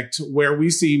trickle-down effect where we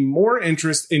see more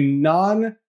interest in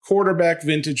non-quarterback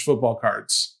vintage football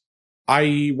cards?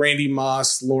 I.e. Randy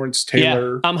Moss, Lawrence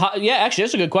Taylor. Yeah, actually,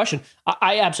 that's a good question.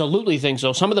 I absolutely think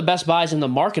so. Some of the best buys in the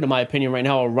market, in my opinion, right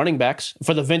now are running backs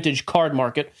for the vintage card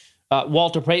market.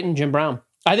 Walter Payton, Jim Brown.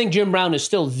 I think Jim Brown is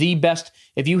still the best.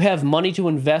 If you have money to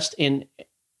invest in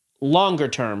longer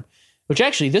term, which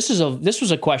actually, this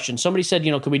was a question. Somebody said,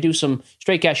 you know, could we do some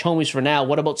straight cash homies for now?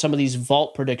 What about some of these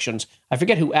vault predictions? I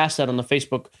forget who asked that on the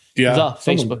Facebook.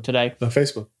 Facebook today. The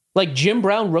Facebook. Like Jim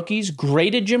Brown rookies,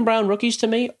 graded Jim Brown rookies to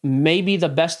me, may be the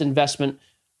best investment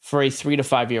for a 3 to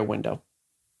 5 year window.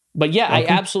 But yeah, I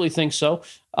absolutely think so.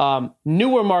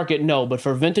 Newer market, no. But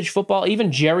for vintage football,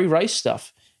 even Jerry Rice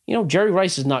stuff, you know, Jerry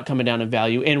Rice is not coming down in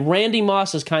value. And Randy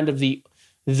Moss is kind of the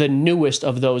newest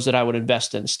of those that I would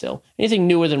invest in still. Anything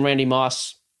newer than Randy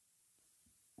Moss,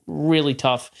 really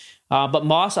tough. But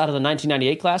Moss out of the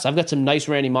 1998 class, I've got some nice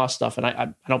Randy Moss stuff, and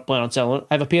I don't plan on selling it.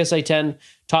 I have a PSA 10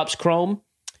 Topps Chrome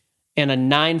and a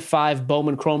 9.5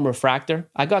 Bowman Chrome refractor.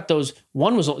 I got those.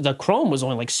 The Chrome was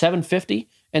only like $750,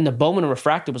 and the Bowman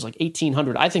refractor was like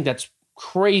 $1,800. I think that's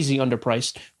crazy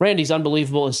underpriced. Randy's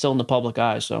unbelievable and still in the public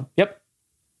eye. So, yep.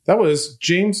 That was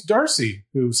James Darcy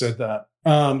who said that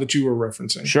you were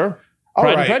referencing. Sure.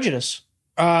 Pride and Prejudice.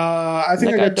 I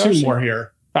think I got Darcy. 2 more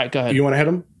here. All right, go ahead. You want to hit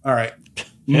them? All right.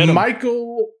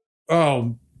 Michael.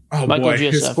 Oh Michael boy.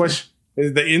 GSF. His question.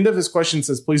 The end of his question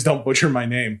says, "Please don't butcher my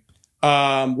name."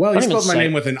 Well, you spelled my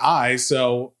name with an I,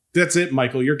 so that's it,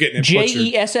 Michael. You're getting it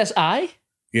butchered.Jessi?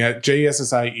 Yeah,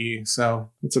 Jessie. So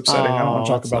it's upsetting. I don't want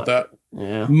to talk about that.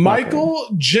 Yeah. Michael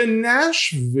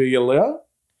Janashvili.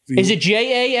 Is it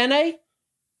Jana?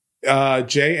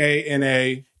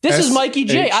 Jana. This is Mikey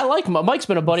J. I like him. Mike's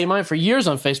been a buddy of mine for years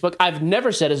on Facebook. I've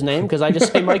never said his name because I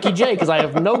just say Mikey J because I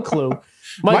have no clue.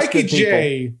 Mikey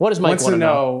J. What does Mike wants to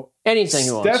know? Anything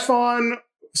he wants.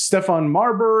 Stefan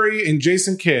Marbury and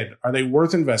Jason Kidd, are they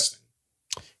worth investing?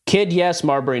 Kidd, yes.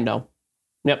 Marbury, no.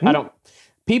 Yep, I don't.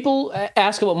 People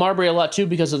ask about Marbury a lot too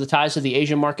because of the ties to the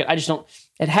Asian market. I just don't.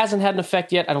 It hasn't had an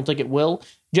effect yet. I don't think it will.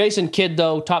 Jason Kidd,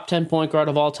 though, top 10 point guard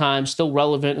of all time, still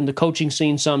relevant in the coaching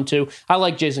scene some too. I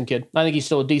like Jason Kidd. I think he's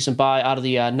still a decent buy out of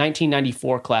the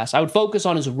 1994 class. I would focus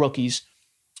on his rookies.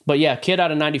 But yeah, Kidd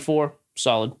out of 94,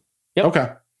 solid. Yep. Okay.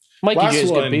 Mikey J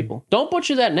is good people. Don't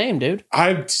butcher that name, dude.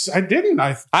 I didn't.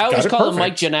 I always call him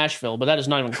Mike Janashville, but that is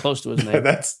not even close to his name.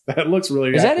 That looks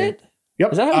really. Is accurate. That it?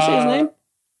 Yep. Is that how you say his name?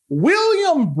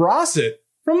 William Brossett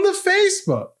from the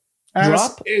Facebook.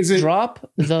 Drop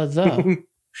the.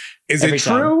 Is it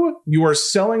true you are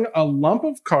selling a lump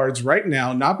of cards right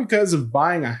now, not because of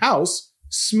buying a house,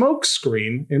 smoke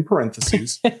screen in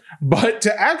parentheses, but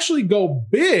to actually go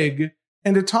big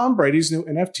into Tom Brady's new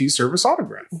NFT service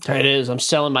autograph? It is. I'm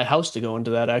selling my house to go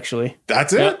into that, actually.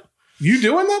 That's it? You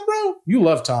doing that, bro? You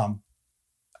love Tom.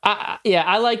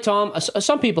 I like Tom.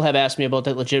 Some people have asked me about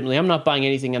that legitimately. I'm not buying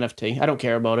anything NFT. I don't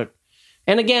care about it.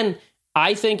 And again,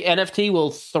 I think NFT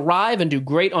will thrive and do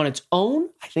great on its own.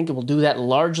 I think it will do that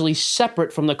largely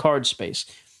separate from the card space.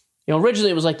 You know,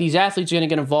 originally it was like these athletes are going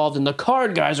to get involved and the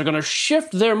card guys are going to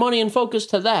shift their money and focus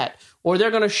to that, or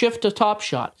they're going to shift to Top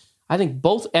Shot. I think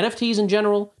both NFTs in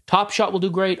general, Top Shot will do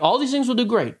great. All these things will do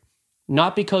great,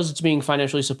 not because it's being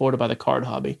financially supported by the card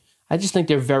hobby. I just think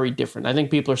they're very different. I think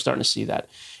people are starting to see that.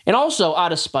 And also,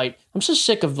 out of spite, I'm so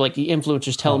sick of like the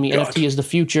influencers telling me NFT is the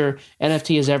future,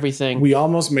 NFT is everything. We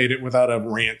almost made it without a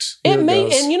rant. And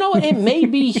you know what? It may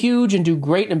be huge and do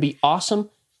great and be awesome.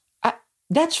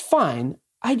 That's fine.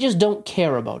 I just don't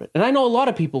care about it. And I know a lot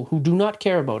of people who do not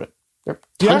care about it. There are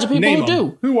tons of people who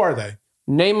do. Who are they?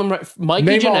 Name them right.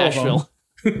 Mikey J. Nashville.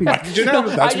 Mikey J.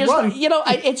 Nashville. That's one. You know,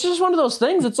 it's just one of those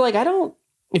things. It's like,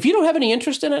 if you don't have any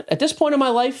interest in it, at this point in my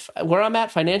life, where I'm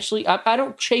at financially, I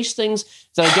don't chase things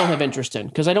that I don't have interest in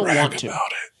because I don't want to.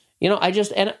 About it. You know,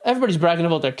 and everybody's bragging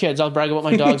about their kids. I'll brag about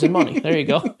my dogs and money. There you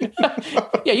go.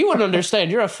 Yeah, you wouldn't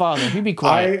understand. You're a father. You be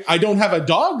quiet. I don't have a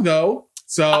dog, though.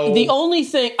 So the only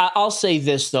thing, I'll say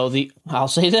this, though.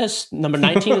 Number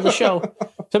 19 of the show.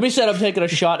 Somebody said I'm taking a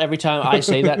shot every time I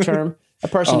say that term. A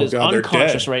person is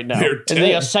unconscious right now.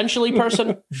 The essentially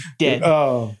person, dead.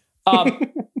 Oh.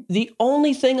 The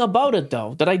only thing about it,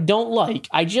 though, that I don't like,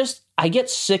 I get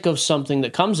sick of something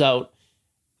that comes out.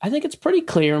 I think it's pretty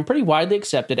clear and pretty widely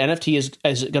accepted. NFT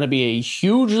is going to be a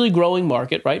hugely growing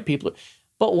market, right?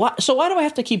 Why do I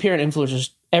have to keep hearing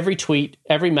influencers, every tweet,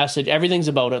 every message, everything's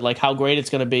about it, like how great it's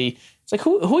going to be? It's like,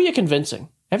 who are you convincing?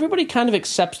 Everybody kind of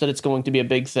accepts that it's going to be a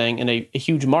big thing and a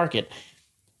huge market.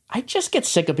 I just get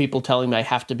sick of people telling me I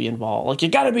have to be involved. Like, you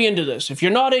got to be into this. If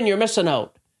you're not in, you're missing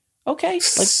out. Okay.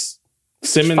 Like,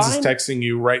 Simmons is texting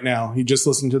you right now. He just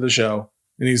listened to the show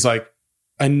and he's like,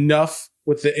 enough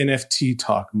with the NFT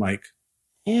talk, Mike.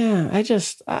 Yeah,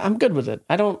 I'm good with it.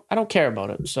 I don't care about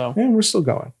it. So yeah, we're still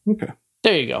going. Okay.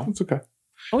 There you go. It's okay.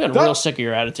 I'm getting real sick of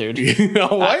your attitude. You know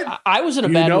what? I was in a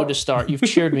bad mood to start. You've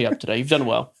cheered me up today. You've done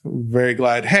well. I'm very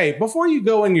glad. Hey, before you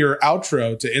go in your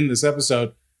outro to end this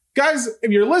episode, guys,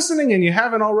 if you're listening and you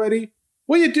haven't already,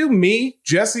 will you do me,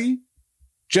 Jesse,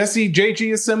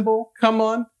 JG Assemble? Come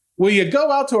on. Will you go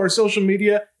out to our social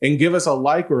media and give us a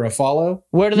like or a follow?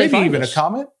 Where do they find Maybe even us? A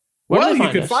comment? Well, you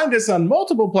can find us on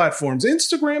multiple platforms,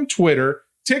 Instagram, Twitter,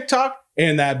 TikTok,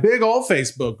 and that big old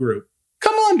Facebook group.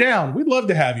 Come on down. We'd love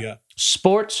to have you.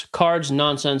 Sports, cards,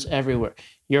 nonsense everywhere.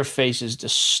 Your face is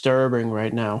disturbing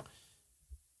right now.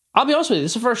 I'll be honest with you.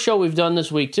 This is the first show we've done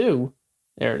this week, too.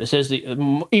 There it is. Here's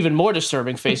the even more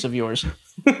disturbing face of yours.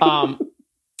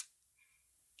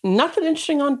 Nothing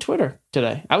interesting on Twitter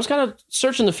today. I was kind of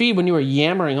searching the feed when you were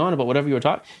yammering on about whatever you were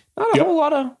talking. Not a whole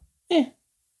lot of,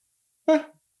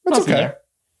 that's okay.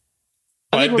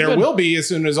 But there will be as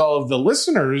soon as all of the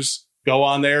listeners go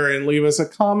on there and leave us a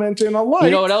comment and a like.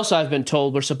 You know what else I've been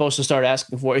told we're supposed to start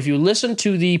asking for? If you listen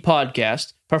to the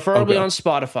podcast, preferably on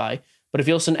Spotify, but if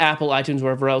you listen to Apple, iTunes,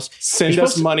 wherever else, send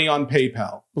us money on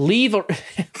PayPal. Leave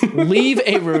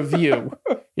a review.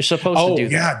 You're supposed to do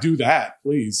that. Yeah, do that,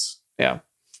 please. Yeah.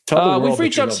 We've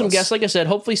reached out to some guests. Like I said,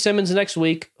 hopefully Simmons next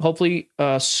week. Hopefully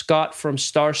Scott from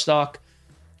Starstock.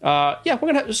 We're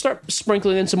going to have to start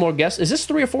sprinkling in some more guests. Is this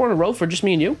 3 or 4 in a row for just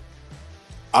me and you?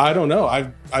 I don't know.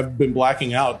 I've been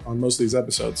blacking out on most of these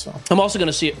episodes. So I'm also going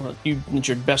to see it. Well, it's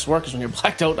your best work is when you're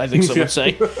blacked out, I think some would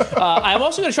say. I'm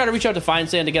also going to try to reach out to Fine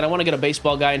Sand again. I want to get a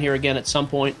baseball guy in here again at some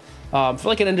point. For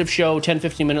like an end of show, 10,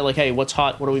 15 minute, like, hey, what's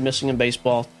hot? What are we missing in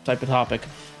baseball type of topic.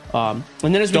 And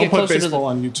then as we don't get closer put baseball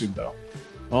on YouTube, though.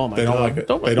 Oh my God. They don't like it.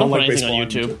 They don't like anything on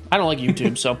YouTube. I don't like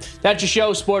YouTube. So that's your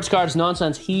show, Sports Cards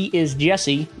Nonsense. He is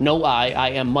Jesse, no I. I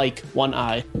am Mike, one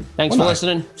I. Thanks for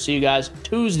listening. See you guys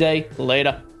Tuesday.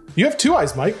 Later. You have 2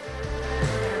 eyes, Mike.